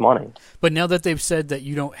costs money. But now that they've said that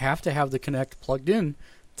you don't have to have the Kinect plugged in,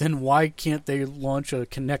 then why can't they launch a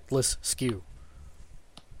Kinectless SKU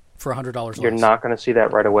for $100 You're less. not going to see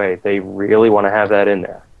that right away. They really want to have that in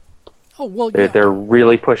there. Oh, well, yeah. They're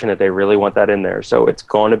really pushing it. They really want that in there. So it's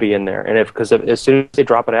going to be in there. And because as soon as they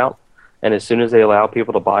drop it out, and as soon as they allow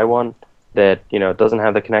people to buy one that doesn't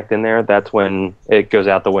have the Kinect in there, that's when it goes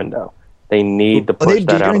out the window. They need to push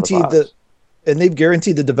that out of the box. And they've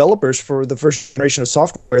guaranteed the developers for the first generation of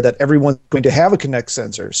software that everyone's going to have a Kinect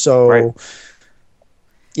sensor. So, right.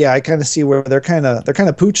 Yeah, I kind of see where they're kind of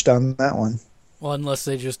pooched on that one. Well, unless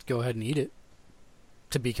they just go ahead and eat it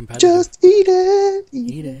to be competitive. Just eat it.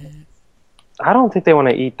 Eat it. I don't think they want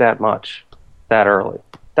to eat that much that early.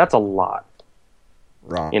 That's a lot.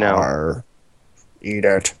 Rawr. Eat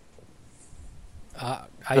it.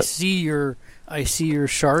 I see your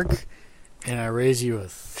shark, and I raise you a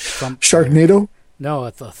thump. Sharknado? No,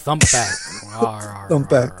 it's a thump back. Thump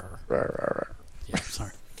back. Yeah,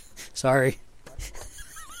 sorry.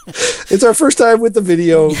 It's our first time with the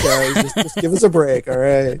video, guys. Just give us a break, all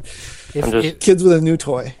right? Kids with a new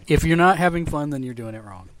toy. If you're not having fun, then you're doing it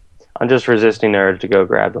wrong. I'm just resisting the urge to go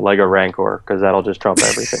grab the Lego Rancor because that'll just trump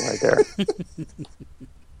everything right there.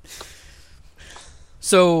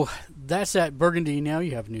 So that's at Burgundy. Now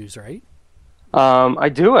you have news, right? I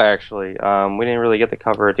do, actually. We didn't really get to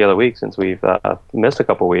cover it the other week since we've missed a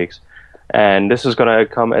couple weeks. And this is going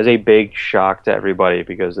to come as a big shock to everybody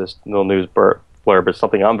because this little news blurb is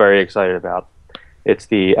something I'm very excited about. It's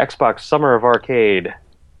the Xbox Summer of Arcade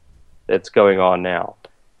that's going on now.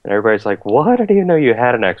 And everybody's like, what? I didn't even know you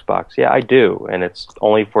had an Xbox. Yeah, I do. And it's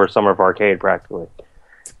only for Summer of Arcade, practically.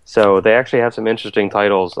 So they actually have some interesting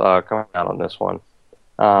titles coming out on this one.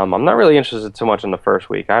 I'm not really interested too much in the first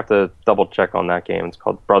week. I have to double check on that game. It's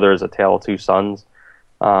called Brothers: A Tale of Two Sons.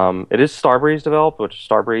 It is Starbreeze developed, which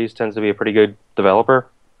Starbreeze tends to be a pretty good developer.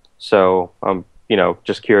 So I'm,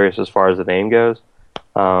 just curious as far as the name goes.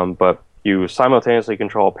 But you simultaneously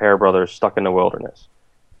control a pair of brothers stuck in the wilderness.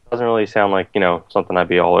 Doesn't really sound like, something I'd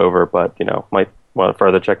be all over, but, might want to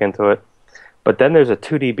further check into it. But then there's a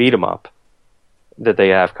 2D beat 'em up that they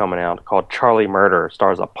have coming out called Charlie Murder. It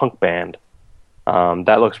stars a punk band.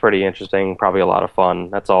 That looks pretty interesting, probably a lot of fun.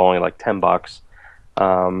 That's all only like $10.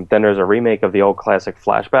 Then there's a remake of the old classic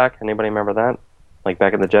Flashback. Anybody remember that? Like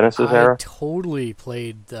back in the Genesis era? I totally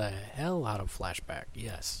played the hell out of Flashback,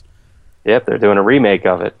 yes. Yep, they're doing a remake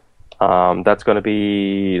of it. That's going to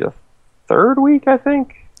be the third week, I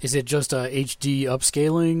think. Is it just a HD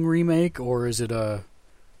upscaling remake, or is it a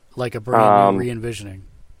brand new re-envisioning?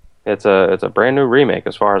 It's a brand new remake,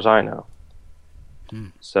 as far as I know.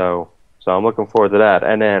 So I'm looking forward to that.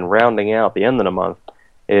 And then rounding out the end of the month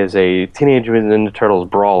is a Teenage Mutant Ninja Turtles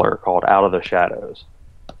brawler called Out of the Shadows.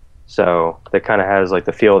 So that kind of has like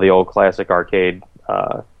the feel of the old classic arcade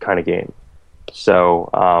kind of game. So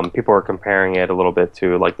people are comparing it a little bit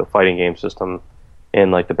to like the fighting game system in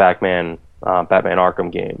like the Batman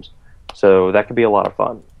Arkham games. So that could be a lot of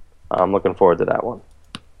fun. I'm looking forward to that one.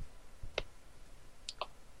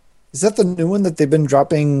 Is that the new one that they've been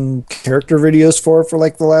dropping character videos for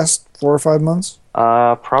like the last 4 or 5 months?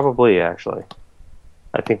 Probably, actually.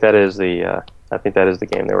 I think that is the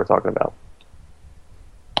game they were talking about.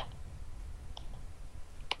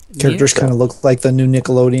 Characters kind of look like the new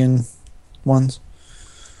Nickelodeon ones.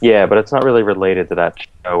 Yeah, but it's not really related to that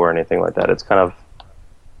show or anything like that. It's kind of,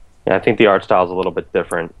 I think the art style is a little bit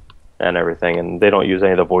different and everything, and they don't use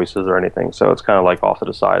any of the voices or anything, so it's kind of like off to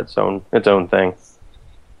the side, its own thing.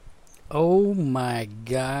 Oh my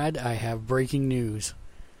God, I have breaking news.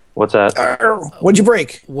 What's that? What'd you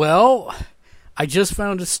break? Well, I just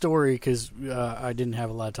found a story because I didn't have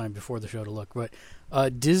a lot of time before the show to look, but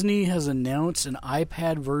Disney has announced an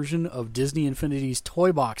iPad version of Disney Infinity's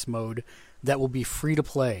Toy Box mode that will be free to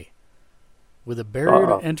play with a barrier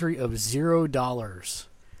to entry of $0.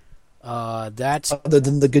 That's other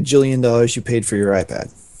than the gajillion dollars you paid for your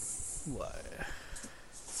iPad. What?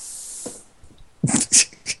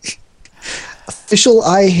 Official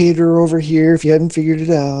hater over here, if you hadn't figured it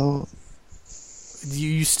out.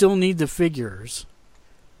 You still need the figures,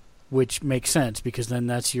 which makes sense because then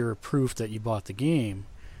that's your proof that you bought the game.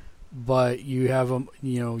 But you have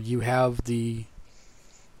you have the.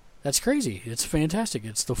 That's crazy. It's fantastic.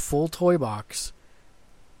 It's the full toy box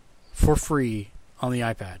for free on the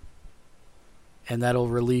iPad, and that'll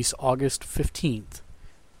release August 15th,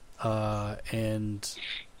 and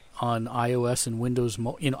on iOS and Windows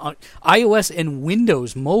iOS and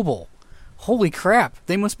Windows Mobile. Holy crap!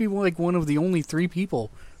 They must be like one of the only 3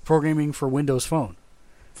 people programming for Windows Phone.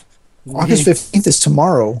 August 15th is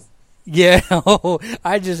tomorrow. Yeah,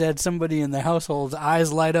 I just had somebody in the household's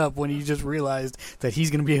eyes light up when he just realized that he's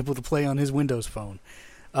going to be able to play on his Windows Phone.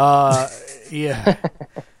 Yeah.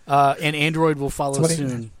 And Android will follow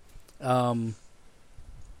soon.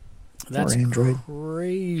 That's or Android.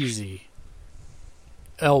 Crazy.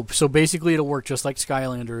 Oh, so basically it'll work just like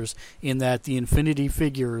Skylanders in that the Infinity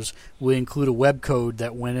figures will include a web code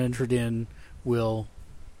that, when entered in, will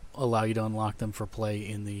allow you to unlock them for play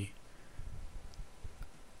in the...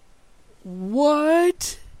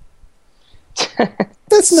 What?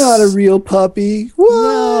 That's not a real puppy. What?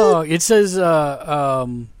 No, it says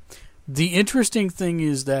the interesting thing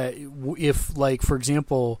is that if, like, for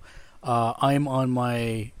example, I'm on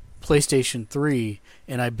my PlayStation 3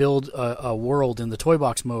 and I build a world in the Toy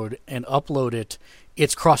Box mode and upload it,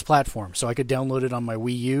 it's cross-platform. So I could download it on my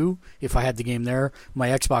Wii U if I had the game there, my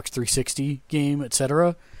Xbox 360 game,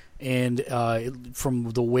 etc. And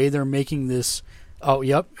from the way they're making this... Oh,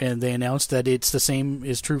 yep, and they announced that it's the same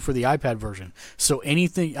is true for the iPad version. So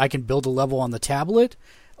anything, I can build a level on the tablet,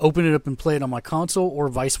 open it up and play it on my console, or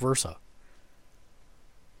vice versa.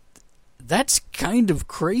 That's kind of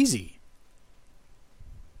crazy.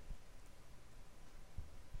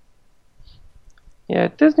 Yeah,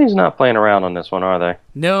 Disney's not playing around on this one, are they?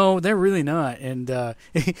 No, they're really not. And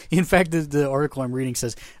in fact, the article I'm reading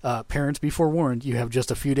says, parents, be forewarned, you have just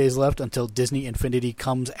a few days left until Disney Infinity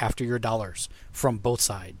comes after your dollars from both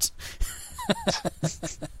sides.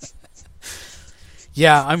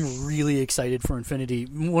 Yeah, I'm really excited for Infinity.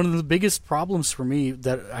 One of the biggest problems for me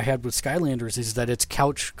that I had with Skylanders is that it's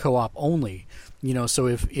couch co-op only. You know, so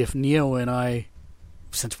if Neo and I,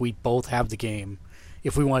 since we both have the game,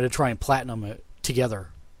 if we wanted to try and platinum it together,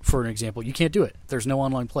 for an example, you can't do it. There's no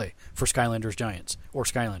online play for Skylanders Giants or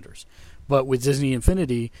Skylanders. But with Disney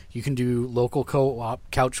Infinity, you can do local co-op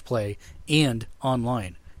couch play and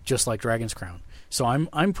online, just like Dragon's Crown. So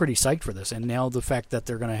I'm pretty psyched for this. And now the fact that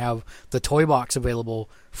they're going to have the toy box available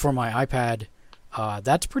for my iPad,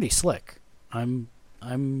 that's pretty slick. I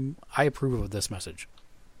approve of this message.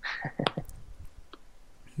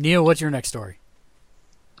 Neo, what's your next story?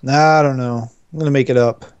 Nah, I don't know. I'm gonna make it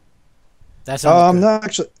up. That sounds good.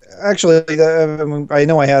 No, actually, I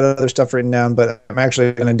know I had other stuff written down, but I'm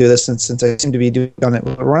actually going to do this since I seem to be doing it.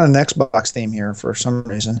 We're on an Xbox theme here for some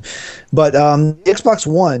reason. But the Xbox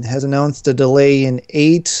One has announced a delay in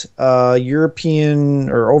 8 European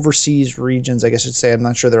or overseas regions, I guess I'd say. I'm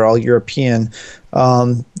not sure they're all European.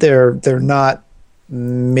 They're not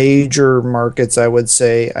major markets, I would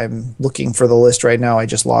say. I'm looking for the list right now. I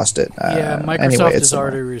just lost it. Yeah, Microsoft anyway, has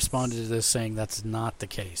already responded to this saying that's not the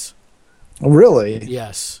case. Really?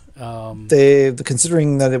 Yes.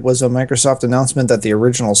 Considering that it was a Microsoft announcement that the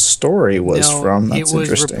original story was from, that's it was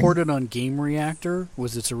interesting. Reported on Game Reactor,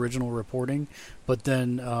 was its original reporting, but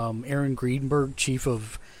then Aaron Greenberg, chief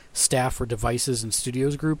of staff for devices and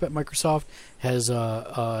studios group at Microsoft, has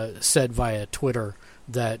said via Twitter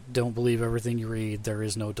that don't believe everything you read, there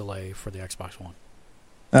is no delay for the Xbox One.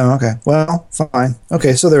 Oh, okay. Well, fine.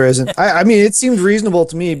 Okay, so there isn't. I mean, it seemed reasonable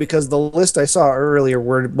to me because the list I saw earlier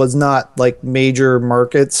was not like major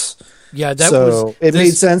markets. Yeah, it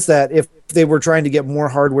made sense that if they were trying to get more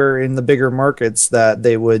hardware in the bigger markets, that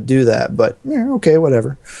they would do that. But yeah, okay,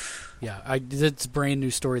 whatever. Yeah, it's a brand new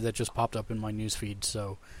story that just popped up in my newsfeed,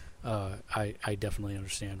 so I definitely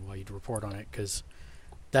understand why you'd report on it, because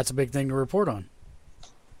that's a big thing to report on.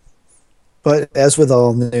 But as with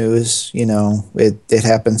all news, you know, it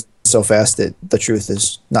happens so fast that the truth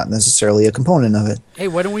is not necessarily a component of it. Hey,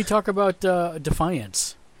 why don't we talk about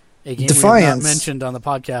Defiance? A game we have not mentioned on the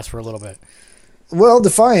podcast for a little bit. Well,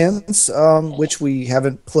 Defiance, which we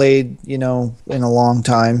haven't played, you know, in a long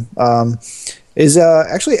time, is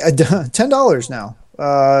actually $10 now.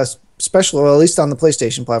 Special, well, at least on the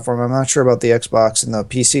PlayStation platform. I'm not sure about the Xbox and the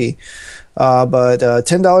PC. But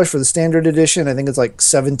 $10 for the standard edition. I think it's like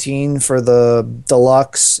 $17 for the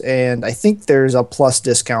deluxe, and I think there's a plus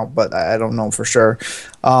discount, but I don't know for sure.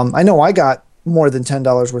 I know I got more than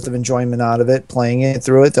 $10 worth of enjoyment out of it, playing it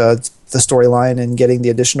through it, the storyline and getting the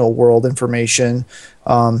additional world information.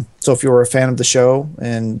 So if you were a fan of the show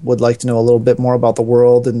and would like to know a little bit more about the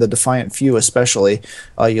world and the Defiant Few especially,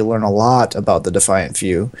 you'll learn a lot about the Defiant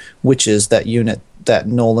Few, which is that unit that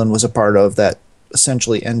Nolan was a part of that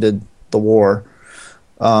essentially ended the war.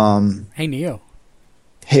 Hey, Neo.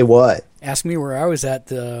 Hey, what? Ask me where I was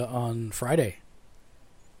at on Friday.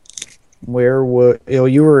 Where were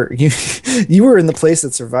you were you were in the place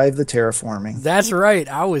that survived the terraforming. That's right.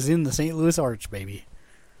 I was in the St. Louis Arch, baby.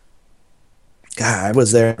 God, I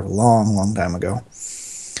was there a long time ago.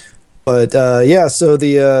 But yeah, so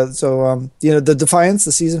the Defiance,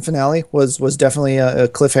 the season finale was definitely a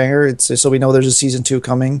cliffhanger. So we know there's a season 2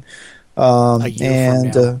 coming. A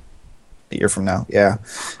year from now, yeah.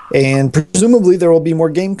 And presumably there will be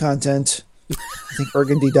more game content. I think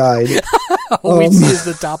Burgundy died. All we see is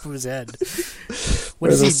the top of his head.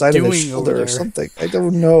 What is the he side of his doing over shoulder there? or something. I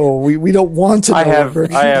don't know. We don't want to know. I have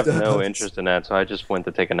what I have he no does. interest in that, so I just went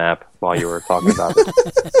to take a nap while you were talking about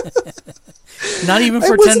it. Not even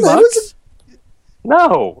for wasn't- I $10?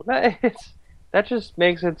 No, that just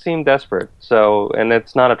makes it seem desperate. So, and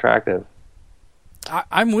it's not attractive.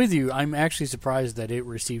 I'm with you. I'm actually surprised that it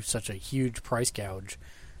received such a huge price gouge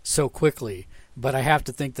so quickly. But I have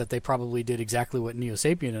to think that they probably did exactly what Neo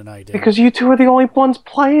Sapien and I did. Because you two are the only ones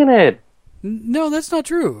playing it. No, that's not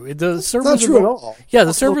true. The servers Not true have at been, all. Yeah,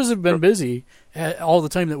 the servers have been busy all the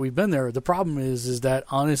time that we've been there. The problem is that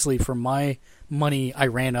honestly, for my money, I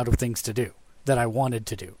ran out of things to do that I wanted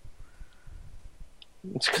to do.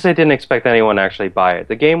 It's because I didn't expect anyone to actually buy it.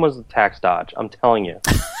 The game was a tax dodge. I'm telling you.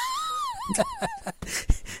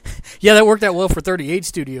 Yeah, that worked out well for 38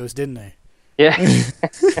 Studios, didn't they? Yeah.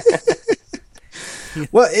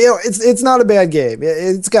 Well, it's not a bad game.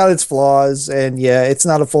 It's got its flaws, and yeah, it's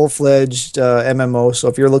not a full-fledged MMO. So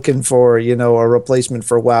if you're looking for, a replacement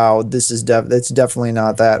for WoW, it's definitely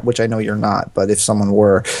not that. Which I know you're not, but if someone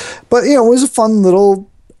were, but it was a fun little.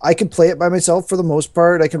 I could play it by myself for the most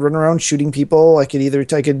part. I could run around shooting people. I could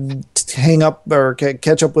hang up or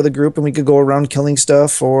catch up with a group, and we could go around killing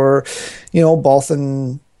stuff, or Balth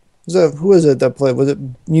and who was it that played? Was it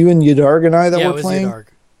you and Yadarg and I that were playing? Yadarg.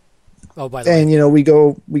 Oh, by the way. And we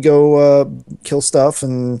go kill stuff,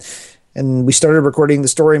 and we started recording the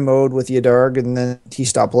story mode with Yadarg, and then he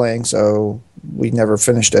stopped playing, so we never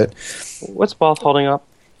finished it. What's Balth holding up?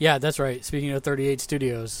 Yeah, that's right. Speaking of 38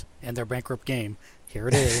 Studios and their bankrupt game, here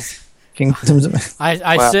it is. Kingdoms of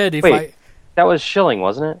I said if wait, that was Schilling,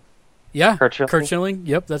 wasn't it? Yeah, Kurt Schilling.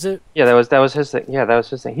 Yep, that's it. Yeah, that was his thing. Yeah, that was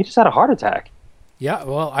his thing. He just had a heart attack. Yeah,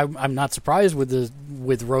 well, I'm not surprised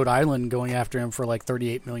with Rhode Island going after him for like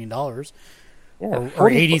 $38 million, Yeah, or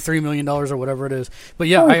 $83 million or whatever it is. But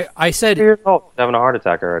yeah, I said years old, having a heart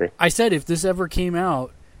attack already. I said if this ever came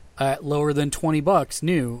out at lower than $20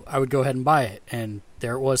 new, I would go ahead and buy it. And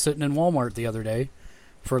there it was sitting in Walmart the other day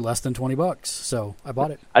for less than $20. So I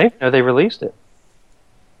bought it. I didn't know they released it.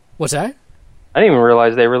 What's that? I didn't even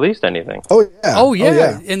realize they released anything. Oh yeah. Oh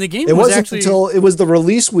yeah. And the game it was wasn't actually until it was the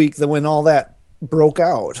release week that when all that broke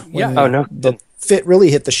out. When Yeah. Oh no. the fit really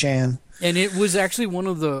hit the shan. and it was actually one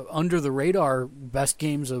of the under the radar best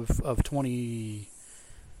games of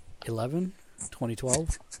 2011,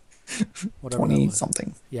 2012, whatever. 20 that was.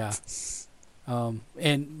 something. Yeah.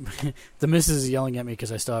 And the missus is yelling at me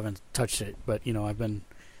because I still haven't touched it, but I've been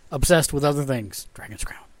obsessed with other things. Dragon's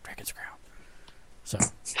Crown. So,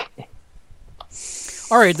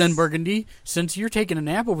 all right then, Burgundy. Since you're taking a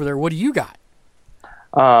nap over there, what do you got?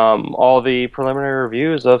 All the preliminary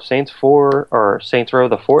reviews of Saints 4 or Saints Row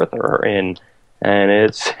the 4th are in, and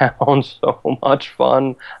it sounds so much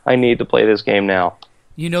fun. I need to play this game now.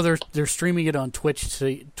 They're streaming it on Twitch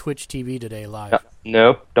TV today live.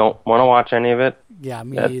 Nope, don't want to watch any of it. Yeah,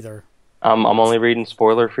 me either. I'm only reading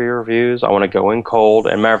spoiler-free reviews. I want to go in cold.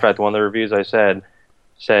 And matter of fact, one of the reviews I said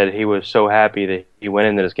he was so happy that he went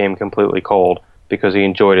into this game completely cold because he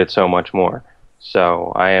enjoyed it so much more.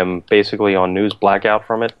 So I am basically on news blackout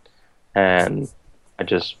from it, and I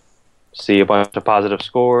just see a bunch of positive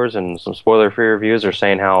scores and some spoiler-free reviews are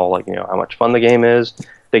saying how how much fun the game is.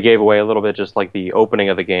 They gave away a little bit just like the opening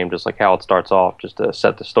of the game, just like how it starts off, just to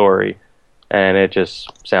set the story, and it just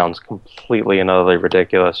sounds completely and utterly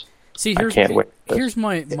ridiculous. See, I can't wait. Here's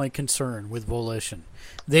my concern with Volition.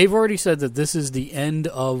 They've already said that this is the end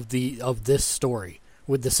of this story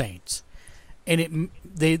with the Saints, and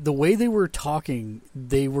the way they were talking,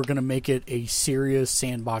 they were going to make it a serious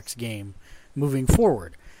sandbox game moving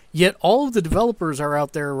forward. Yet all of the developers are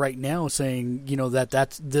out there right now saying,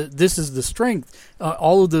 this is the strength.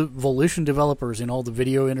 All of the Volition developers in all the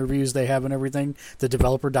video interviews they have and everything, the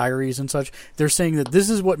developer diaries and such, they're saying that this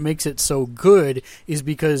is what makes it so good is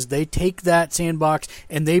because they take that sandbox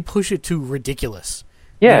and they push it to ridiculous.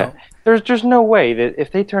 Yeah, there's no way that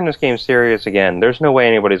if they turn this game serious again, there's no way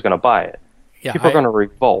anybody's going to buy it. Yeah, People are going to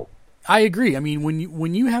revolt. I agree. I mean,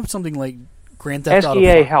 when you have something like Grand Theft Auto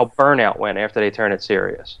SEA 5, how Burnout went after they turned it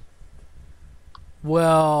serious.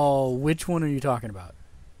 well, which one are you talking about?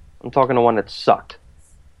 I'm talking to one that sucked.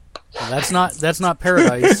 Well, that's not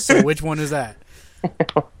Paradise. So which one is that?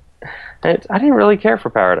 I didn't really care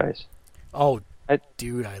for Paradise. Oh,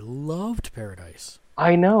 dude, I loved Paradise.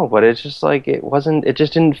 I know, but it's just like it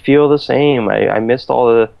just didn't feel the same. I missed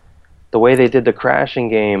all the way they did the crashing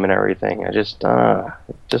game and everything. I just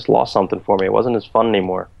lost something for me. It wasn't as fun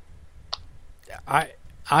anymore.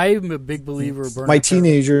 I'm a big believer of Burnout. My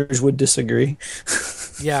teenagers would disagree.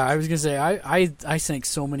 Yeah, I was gonna say I sank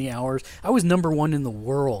so many hours. I was #1 in the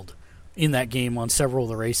world in that game on several of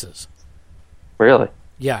the races. Really?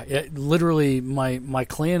 Yeah, literally, my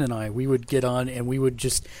clan and I, we would get on and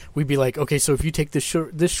we'd be like, okay, so if you take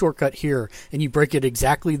this shortcut here and you break it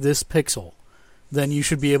exactly this pixel, then you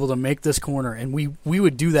should be able to make this corner. And we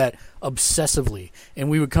would do that obsessively,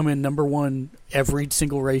 and we would come in number 1 every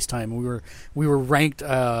single race time. We were ranked.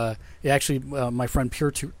 Actually, my friend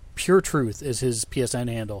Pure Truth is his PSN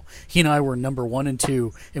handle. He and I were number 1 and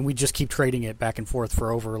 2, and we just keep trading it back and forth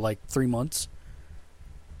for over like 3 months.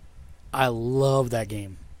 I love that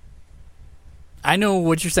game. I know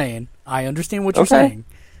what you're saying. I understand what you're saying.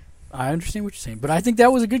 But I think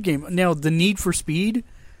that was a good game. Now, the Need for Speed,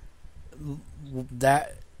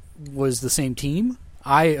 that was the same team.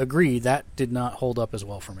 I agree. That did not hold up as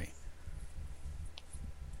well for me.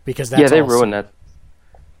 Because that's they ruined that.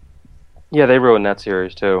 Yeah, they ruined that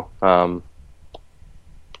series too. I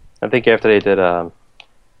think after they did,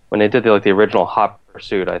 when they did the original Hot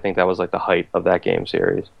Pursuit, I think that was like the height of that game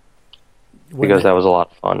series. Because that was a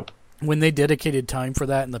lot of fun. When they dedicated time for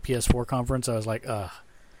that in the PS4 conference, I was like,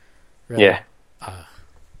 really? Yeah.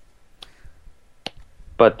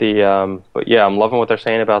 But yeah, I'm loving what they're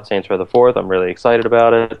saying about Saints Row the 4th. I'm really excited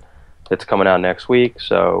about it. It's coming out next week,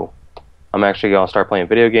 so I'm actually going to start playing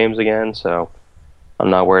video games again, so I'm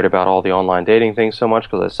not worried about all the online dating things so much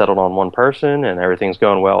because I settled on one person and everything's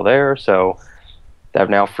going well there, so that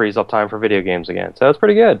now frees up time for video games again. So it's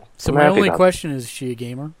pretty good. So my only question is she a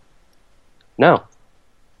gamer? No.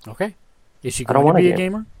 Okay. Is she going to be a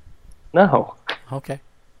gamer? No. Okay.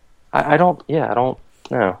 I don't need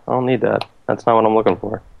that. That's not what I'm looking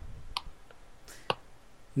for.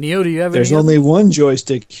 Neo, do you have There's only one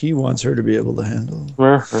joystick he wants her to be able to handle.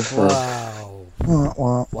 Wow.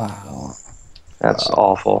 That's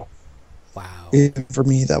awful. Wow. Even for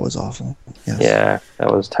me, that was awful. Yes. Yeah,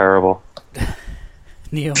 that was terrible.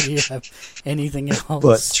 Neil, do you have anything else?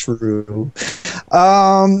 But true.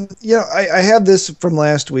 I have this from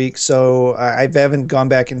last week, so I haven't gone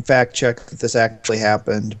back and fact checked if this actually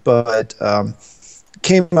happened, but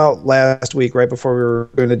came out last week right before we were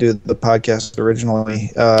going to do the podcast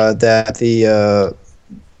originally, that the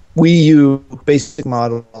Wii U basic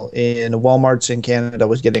model in Walmarts in Canada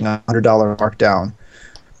was getting a $100 markdown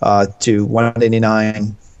to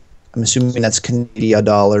 $199. I'm assuming that's Canadian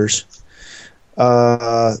dollars.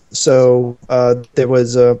 So there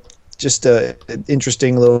was just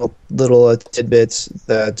interesting little tidbits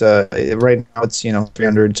that right now it's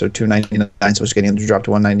 300, so $299, so it's getting dropped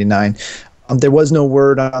to $199. There was no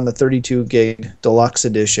word on the 32 gig deluxe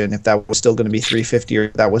edition if that was still going to be $350 or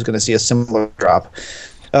if that was going to see a similar drop.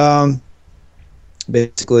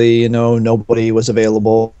 Basically, nobody was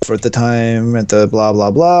available for the time at the blah,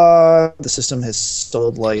 blah, blah. The system has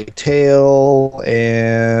sold like tail,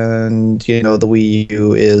 and, the Wii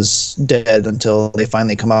U is dead until they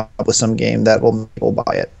finally come up with some game that will make people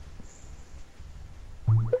buy it.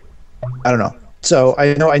 I don't know. So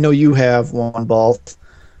I know you have one, Balt.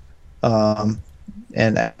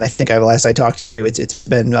 And I think last I talked to you, it's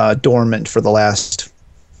been dormant for the last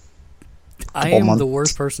I am months. The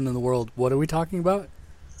worst person in the world. What are we talking about?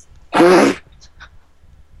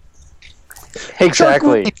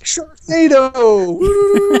 Exactly. Sharknado.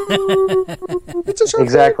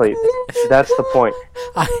 Exactly. That's the point.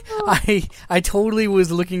 I totally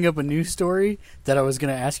was looking up a news story that I was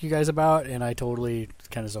going to ask you guys about, and I totally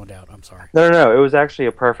kind of zoned out. I'm sorry. No. It was actually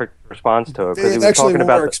a perfect response to it because he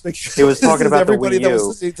was talking about the Wii U.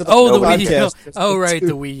 The Wii U. Oh, right,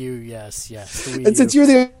 the Wii U. Yes. The Wii U. And since you're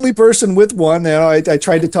the only person with one, I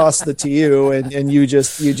tried to toss it to you, and you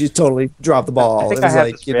just totally dropped the ball. I think I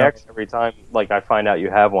have this reaction every time I find out you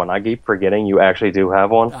have one. I keep forgetting you actually do have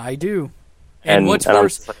one. I do. And what's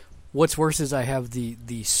worse? What's worse is I have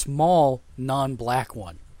the small non-black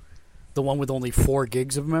one, the one with only 4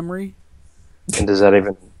 gigs of memory. And does that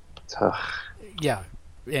even? Yeah,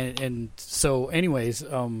 and so, anyways,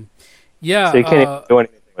 yeah. So you can't even do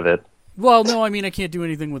anything with it. Well, no, I mean I can't do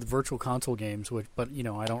anything with virtual console games, but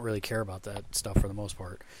I don't really care about that stuff for the most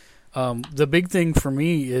part. The big thing for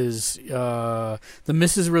me is the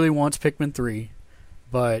missus really wants Pikmin 3,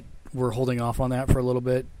 but we're holding off on that for a little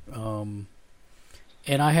bit.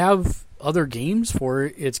 And I have other games for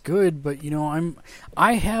it. It's good, but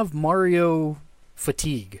I have Mario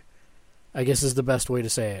fatigue, I guess is the best way to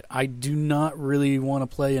say it. I do not really want to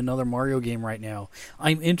play another Mario game right now.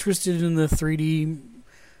 I'm interested in the 3D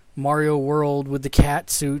Mario world with the cat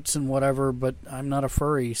suits and whatever, but I'm not a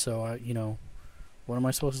furry, so what am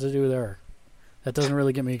I supposed to do there? That doesn't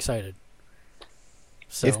really get me excited.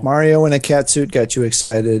 So, if Mario in a cat suit got you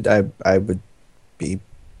excited, I would be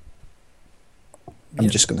I'm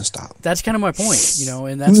just going to stop. That's kind of my point,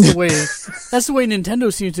 and that's the way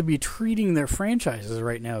Nintendo seems to be treating their franchises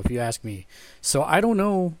right now, if you ask me. So I don't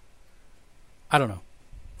know.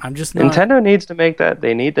 I'm just not... Nintendo needs to make that.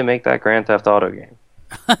 They need to make that Grand Theft Auto game.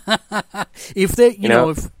 If they,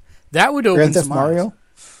 if that would open Grand Theft some Mario. eyes.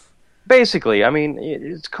 Basically, I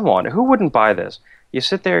mean, come on, who wouldn't buy this? You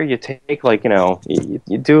sit there, you take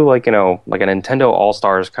you do like a Nintendo All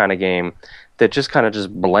Stars kind of game that just kind of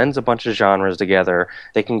just blends a bunch of genres together.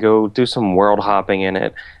 They can go do some world hopping in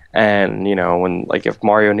it, and when if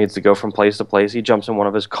Mario needs to go from place to place, he jumps in one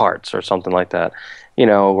of his carts or something like that,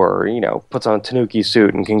 or puts on a Tanuki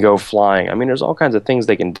suit and can go flying. I mean, there's all kinds of things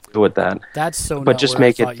they can do with that. That's so. But not just where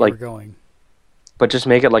make I thought it you like were going. But just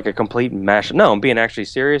make it like a complete mash. No, I'm being actually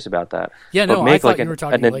serious about that. Yeah, but no, make I thought like you were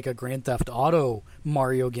talking like a Grand Theft Auto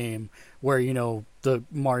Mario game where, the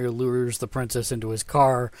Mario lures the princess into his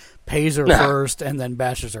car, pays her first, and then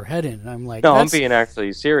bashes her head in. And I'm like, no, I'm being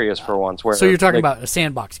actually serious for once. Where so you're talking about a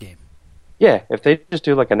sandbox game? Yeah, if they just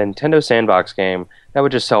do like a Nintendo sandbox game, that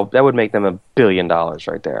would just sell. That would make them $1 billion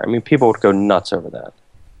right there. I mean, people would go nuts over that.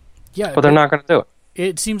 Yeah, but they're not going to do it.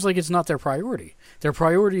 It seems like it's not their priority. Their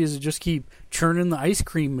priority is to just keep churning the ice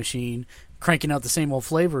cream machine, cranking out the same old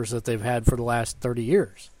flavors that they've had for the last 30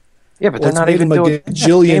 years. Yeah, but they're not even doing $1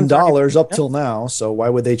 gajillion up till now, so why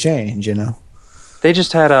would they change, They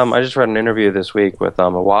just had, I just read an interview this week with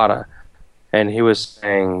Iwata, and he was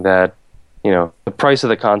saying that, the price of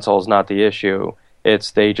the console is not the issue.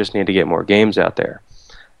 It's they just need to get more games out there.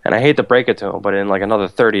 And I hate to break it to him, but in like another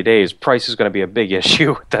 30 days, price is going to be a big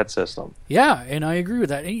issue with that system. Yeah, and I agree with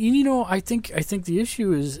that. And, I think the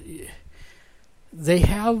issue is they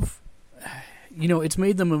have, it's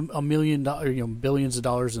made them $1 million, billions of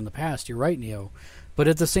dollars in the past. You're right, Neo. But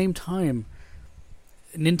at the same time,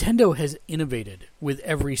 Nintendo has innovated with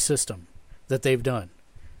every system that they've done.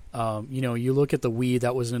 You look at the Wii,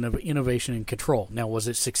 that was an innovation in control. Now, was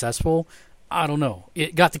it successful? I don't know.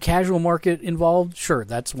 It got the casual market involved. Sure,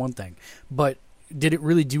 that's one thing. But did it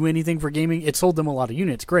really do anything for gaming? It sold them a lot of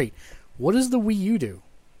units. Great. What does the Wii U do?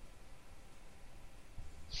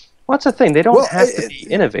 What's the thing? They don't have to be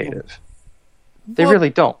innovative. They really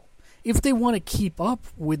don't. If they want to keep up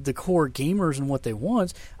with the core gamers and what they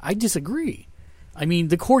want, I disagree. I mean,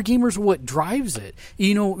 the core gamers are what drives it.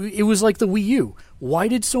 It was like the Wii U. Why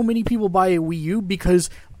did so many people buy a Wii U? Because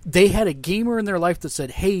they had a gamer in their life that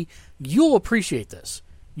said, hey, you'll appreciate this.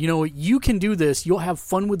 You can do this. You'll have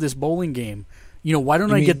fun with this bowling game. Why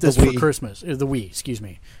don't I get this for Christmas? The Wii, excuse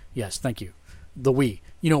me. Yes, thank you. The Wii.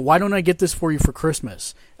 Why don't I get this for you for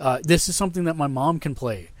Christmas? This is something that my mom can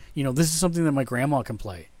play. This is something that my grandma can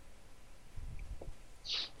play.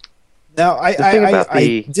 Now, I think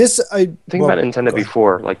about Nintendo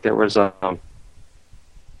before. Like there was Are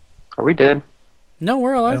we dead? No,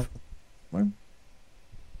 we're alive. I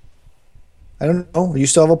don't know. You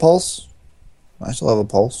still have a pulse? I still have a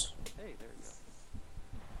pulse.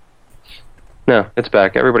 No, it's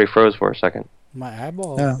back. Everybody froze for a second. My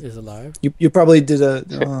eyeball is alive. You probably did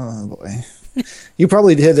oh boy. You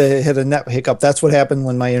probably hit a net hiccup. That's what happened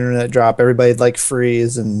when my internet dropped. Everybody'd like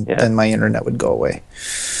freeze, and then my internet would go away.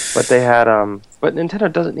 But they had but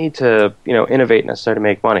Nintendo doesn't need to innovate necessarily to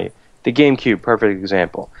make money. The GameCube, perfect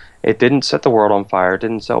example. It didn't set the world on fire. It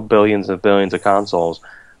didn't sell billions and billions of consoles,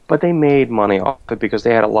 but they made money off it because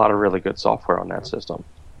they had a lot of really good software on that system.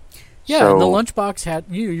 Yeah, and the Lunchbox had.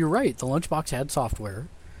 You're right. The Lunchbox had software,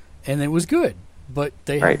 and it was good, but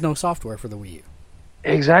they had no software for the Wii U.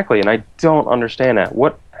 Exactly, and I don't understand that.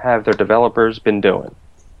 What have their developers been doing?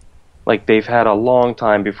 Like, they've had a long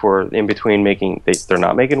time in between making... They're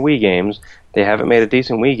not making Wii games. They haven't made a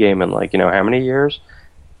decent Wii game in, how many years?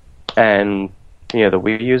 And, the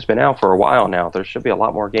Wii U's been out for a while now. There should be a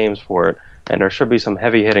lot more games for it, and there should be some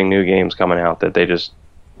heavy-hitting new games coming out that they just...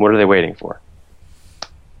 What are they waiting for?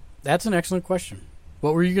 That's an excellent question.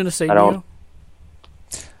 What were you going to say, Neo?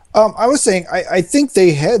 I was saying, I think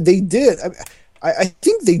they did... I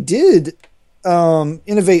think they did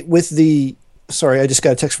innovate with the... Sorry, I just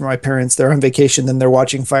got a text from my parents. They're on vacation, and they're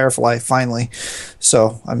watching Firefly, finally.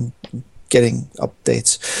 So I'm getting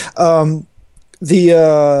updates.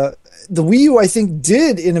 The Wii U, I think,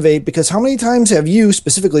 did innovate, because how many times have you,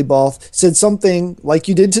 specifically, Balth, said something like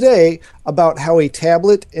you did today about how a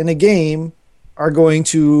tablet and a game are going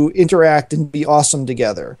to interact and be awesome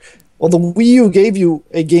together? Well, the Wii U gave you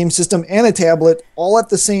a game system and a tablet all at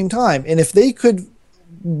the same time. And if they could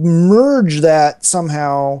merge that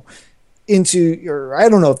somehow into, or I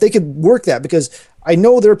don't know, if they could work that, because I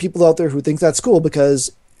know there are people out there who think that's cool,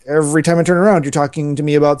 because every time I turn around, you're talking to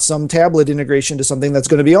me about some tablet integration to something that's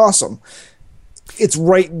going to be awesome. it's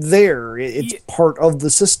right there. It's part of the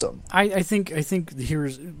system. I think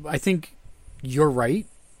you're right,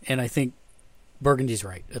 and I think Burgundy's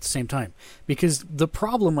right at the same time. Because the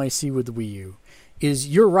problem I see with the Wii U is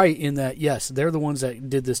you're right in that, yes, they're the ones that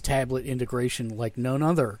did this tablet integration like none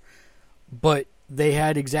other, but they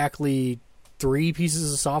had exactly 3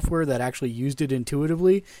 pieces of software that actually used it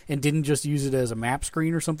intuitively and didn't just use it as a map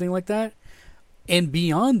screen or something like that. And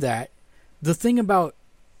beyond that, the thing about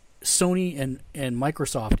Sony and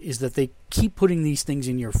Microsoft is that they keep putting these things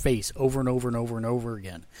in your face over and over and over and over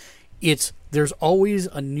again. There's always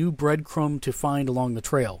a new breadcrumb to find along the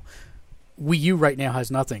trail. Wii U right now has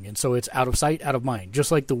nothing, and so it's out of sight, out of mind.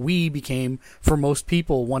 Just like the Wii became for most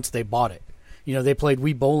people once they bought it. You know, they played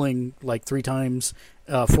Wii Bowling like 3 times,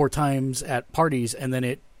 4 times at parties, and then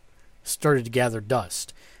it started to gather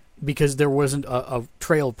dust. Because there wasn't a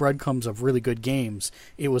trail of breadcrumbs of really good games.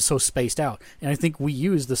 It was so spaced out. And I think Wii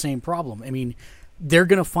U is the same problem. I mean, they're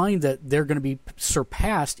going to find that they're going to be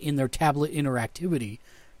surpassed in their tablet interactivity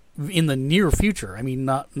in the near future. I mean,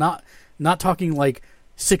 not talking like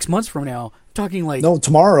 6 months from now, talking like... No,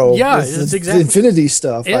 tomorrow. Yeah, it's exactly... The Infinity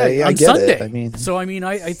stuff. Yeah, I get Sunday. it. I mean... So, I mean,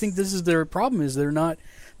 I think this is their problem, is they're not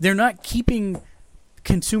keeping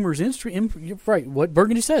consumers... right, what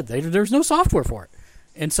Burgundy said. There's no software for it.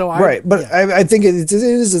 And so I think it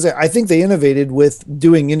is. I think they innovated with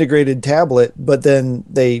doing integrated tablet, but then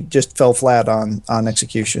they just fell flat on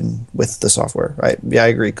execution with the software. Right? Yeah, I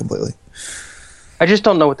agree completely. I just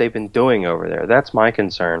don't know what they've been doing over there. That's my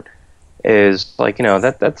concern. Is like, you know,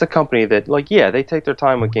 that's a company that, like, yeah, they take their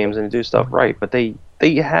time with games and do stuff right, but they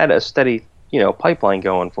had a steady, you know, pipeline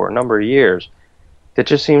going for a number of years that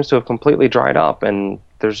just seems to have completely dried up, and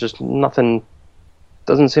there's just nothing.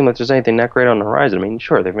 Doesn't seem like there's anything that great on the horizon. I mean,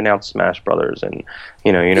 sure, they've announced Smash Brothers, and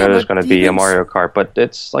there's going to be a Mario Kart, but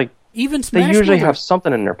it's like even Smash they usually Brothers, have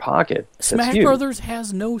something in their pocket. Smash Brothers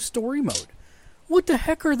has no story mode. What the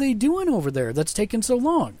heck are they doing over there that's taken so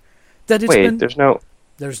long?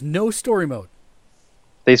 There's no story mode.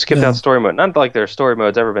 They skipped out story mode. Not like their story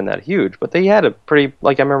mode's ever been that huge, but they had a pretty,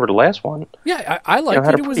 like, I remember the last one. Yeah, I liked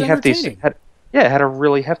it. It was entertaining. It had a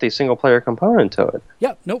really hefty single-player component to it.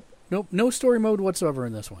 Yeah, nope, no story mode whatsoever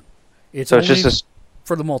in this one. It's only just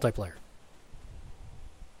for the multiplayer.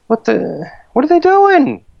 What are they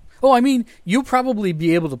doing? Oh, I mean, you'll probably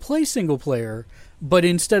be able to play single-player, but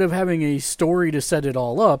instead of having a story to set it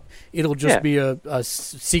all up, it'll just be a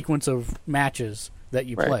sequence of matches that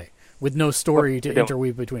you play with no story to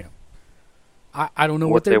interweave between them. I don't know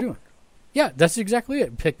what they're doing. Yeah, that's exactly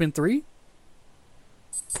it. Pikmin 3?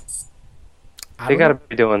 They got to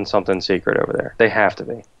be doing something secret over there. They have to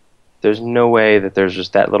be. There's no way that there's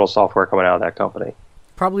just that little software coming out of that company.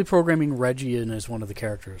 Probably programming Reggie in as one of the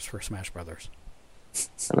characters for Smash Brothers.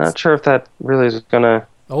 I'm not sure if that really is going to...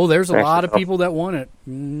 Oh, there's a lot of people that want it.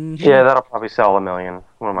 Mm-hmm. Yeah, that'll probably sell 1 million.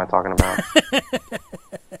 What am I talking about?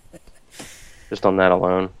 Just on that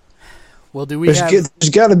alone. Well, do we There's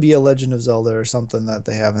got to be a Legend of Zelda or something that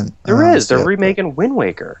they haven't... There is. They're remaking Wind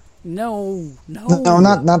Waker. No,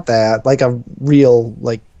 not that. Like a real,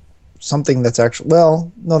 like, something that's actually...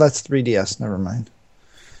 Well, no, that's 3DS. Never mind.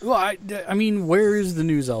 Well, I mean, where is the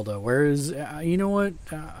new Zelda? Where is... you know what?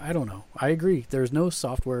 I don't know. I agree. There's no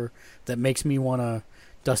software that makes me want to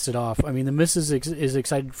dust it off. I mean, the Miss is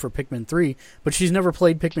excited for Pikmin 3, but she's never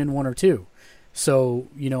played Pikmin 1 or 2. So,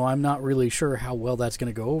 I'm not really sure how well that's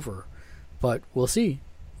going to go over. But we'll see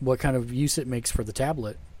what kind of use it makes for the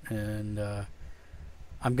tablet. And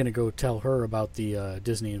I'm going to go tell her about the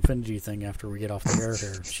Disney Infinity thing after we get off the air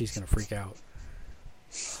here. She's going to freak out.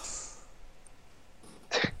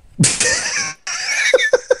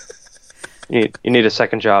 You need a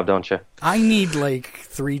second job, don't you? I need like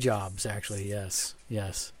 3 jobs, actually. Yes.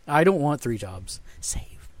 I don't want 3 jobs. Save me.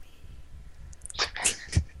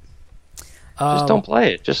 Just don't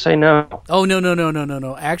play it. Just say no. Oh,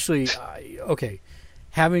 no. Actually, okay.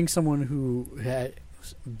 Being someone who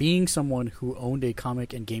owned a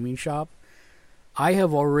comic and gaming shop, I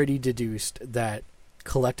have already deduced that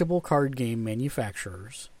collectible card game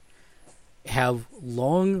manufacturers have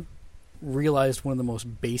long realized one of the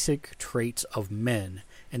most basic traits of men,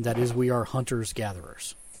 and that is we are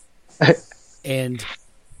hunters-gatherers. And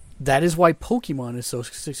that is why Pokemon is so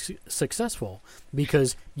successful,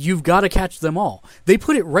 because you've got to catch them all. They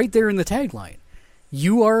put it right there in the tagline.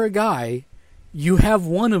 You are a guy, you have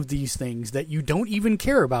one of these things that you don't even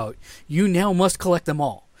care about, you now must collect them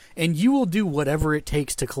all. And you will do whatever it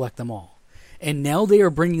takes to collect them all. And now they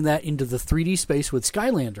are bringing that into the 3D space with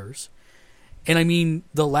Skylanders. And I mean,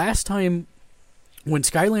 the last time when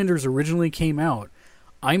Skylanders originally came out,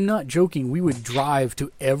 I'm not joking. We would drive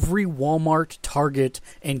to every Walmart, Target,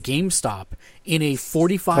 and GameStop in a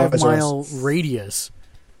 45-mile radius,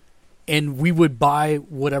 and we would buy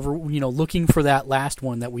whatever, looking for that last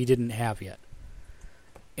one that we didn't have yet.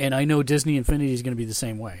 And I know Disney Infinity is going to be the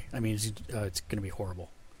same way. I mean, it's going to be horrible.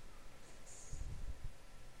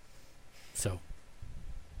 So,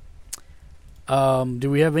 do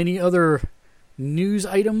we have any other news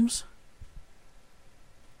items?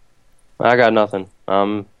 I got nothing.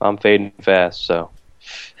 I'm fading fast, so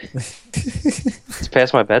it's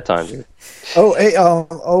past my bedtime, dude. Oh, hey,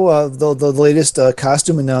 the latest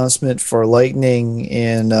costume announcement for Lightning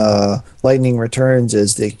and Lightning Returns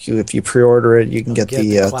is that if you pre-order it, you can get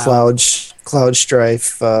the Cloud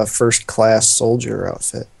Strife first class soldier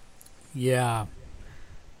outfit. Yeah,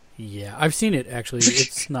 I've seen it actually.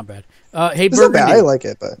 It's not bad. Hey, it's not bad. I like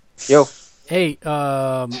it, but hey,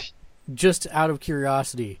 just out of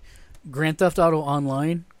curiosity, Grand Theft Auto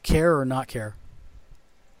Online, care or not care?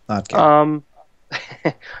 Not care. All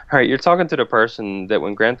right, you're talking to the person that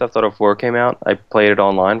when Grand Theft Auto 4 came out, I played it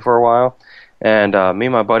online for a while, and me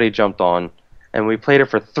and my buddy jumped on, and we played it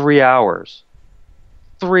for 3 hours.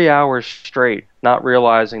 3 hours straight, not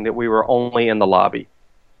realizing that we were only in the lobby.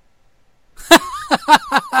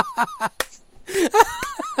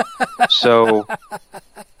 So,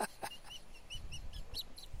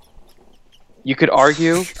 you could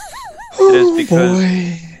argue it is because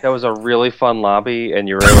that was a really fun lobby, and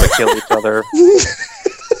you were able to kill each other.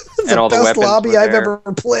 And all the best weapons lobby were I've there. ever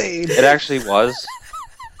played. It actually was.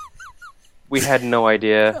 We had no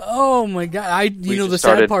idea. Oh my god! The sad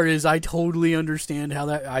started... part is I totally understand how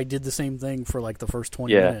that. I did the same thing for like the first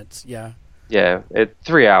 20 minutes. Yeah. Yeah,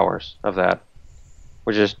 3 hours of that.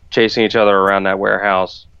 We're just chasing each other around that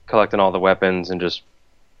warehouse, collecting all the weapons, and just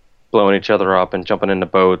blowing each other up and jumping into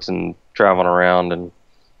boats and traveling around and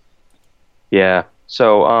yeah.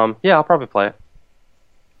 So I'll probably play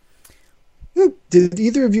it. Did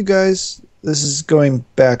either of you guys, this is going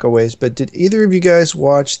back a ways, but did either of you guys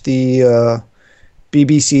watch the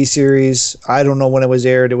BBC series? I don't know when it was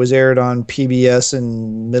aired. It was aired on PBS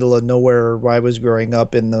in middle of nowhere where I was growing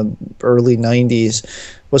up in the early 90s.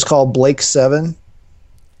 It was called Blake 7.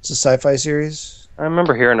 It's a sci-fi series. I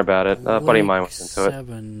remember hearing about it. A buddy of mine was into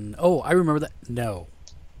it. Oh, I remember that. No.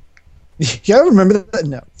 Yeah, I remember that.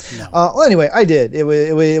 No. Well, anyway, I did. It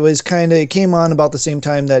was kind of. It came on about the same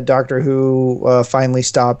time that Doctor Who finally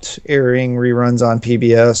stopped airing reruns on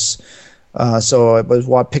PBS. So I was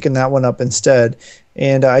picking that one up instead.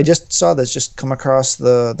 And I just saw this just come across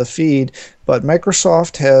the feed. But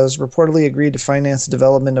Microsoft has reportedly agreed to finance the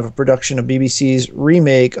development of a production of BBC's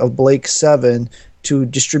remake of Blake 7 to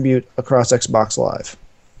distribute across Xbox Live.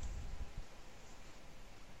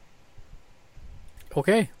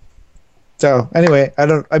 Okay. So anyway,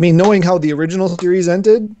 knowing how the original series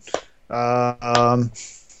ended, I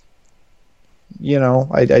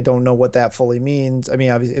don't know what that fully means. I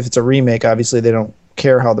mean, obviously, if it's a remake, obviously they don't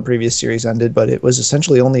care how the previous series ended, but it was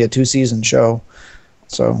essentially only a 2-season show.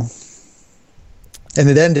 So, and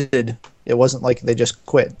it ended. It wasn't like they just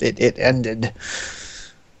quit. It ended.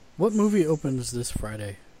 What movie opens this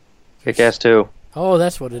Friday? Kick-Ass 2. Oh,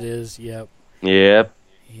 that's what it is. Yep.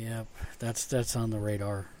 That's on the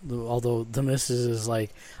radar. Although the missus is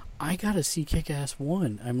like, I gotta see Kick-Ass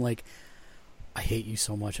 1. I'm like, I hate you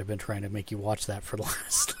so much. I've been trying to make you watch that for the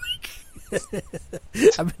last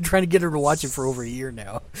I've been trying to get her to watch it for over a year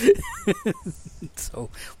now.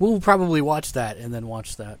 So we'll probably watch that and then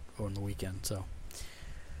watch that on the weekend. So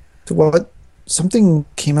what? Something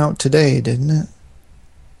came out today, didn't it?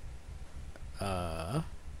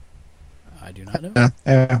 I do not know.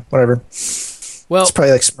 Yeah, whatever. Well, it's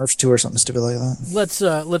probably like Smurfs 2 or something stupid like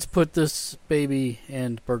that. Let's put this baby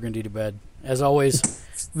and Burgundy to bed. As always,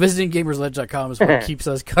 visiting Gamersledge.com is what keeps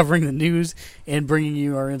us covering the news and bringing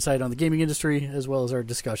you our insight on the gaming industry, as well as our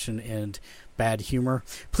discussion and bad humor.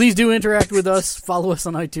 Please do interact with us. Follow us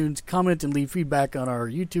on iTunes. Comment and leave feedback on our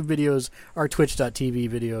YouTube videos, our Twitch.tv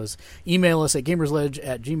videos. Email us at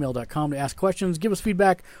gamersledge@gmail.com to ask questions, give us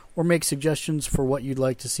feedback, or make suggestions for what you'd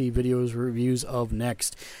like to see videos or reviews of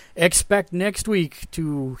next. Expect next week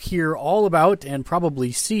to hear all about and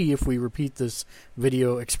probably see if we repeat this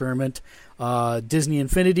video experiment, Disney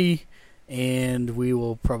Infinity, and we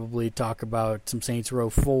will probably talk about some Saints Row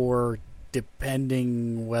 4,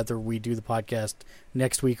 depending whether we do the podcast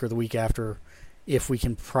next week or the week after, if we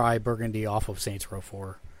can pry Burgundy off of Saints Row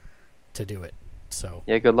 4 to do it. So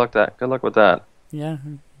yeah, good luck with that. Yeah,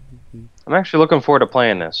 I'm actually looking forward to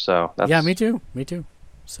playing this. So yeah, me too.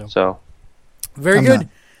 So I'm very good. not.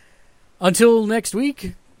 Until next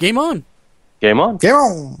week, game on. Game on. Game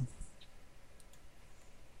on.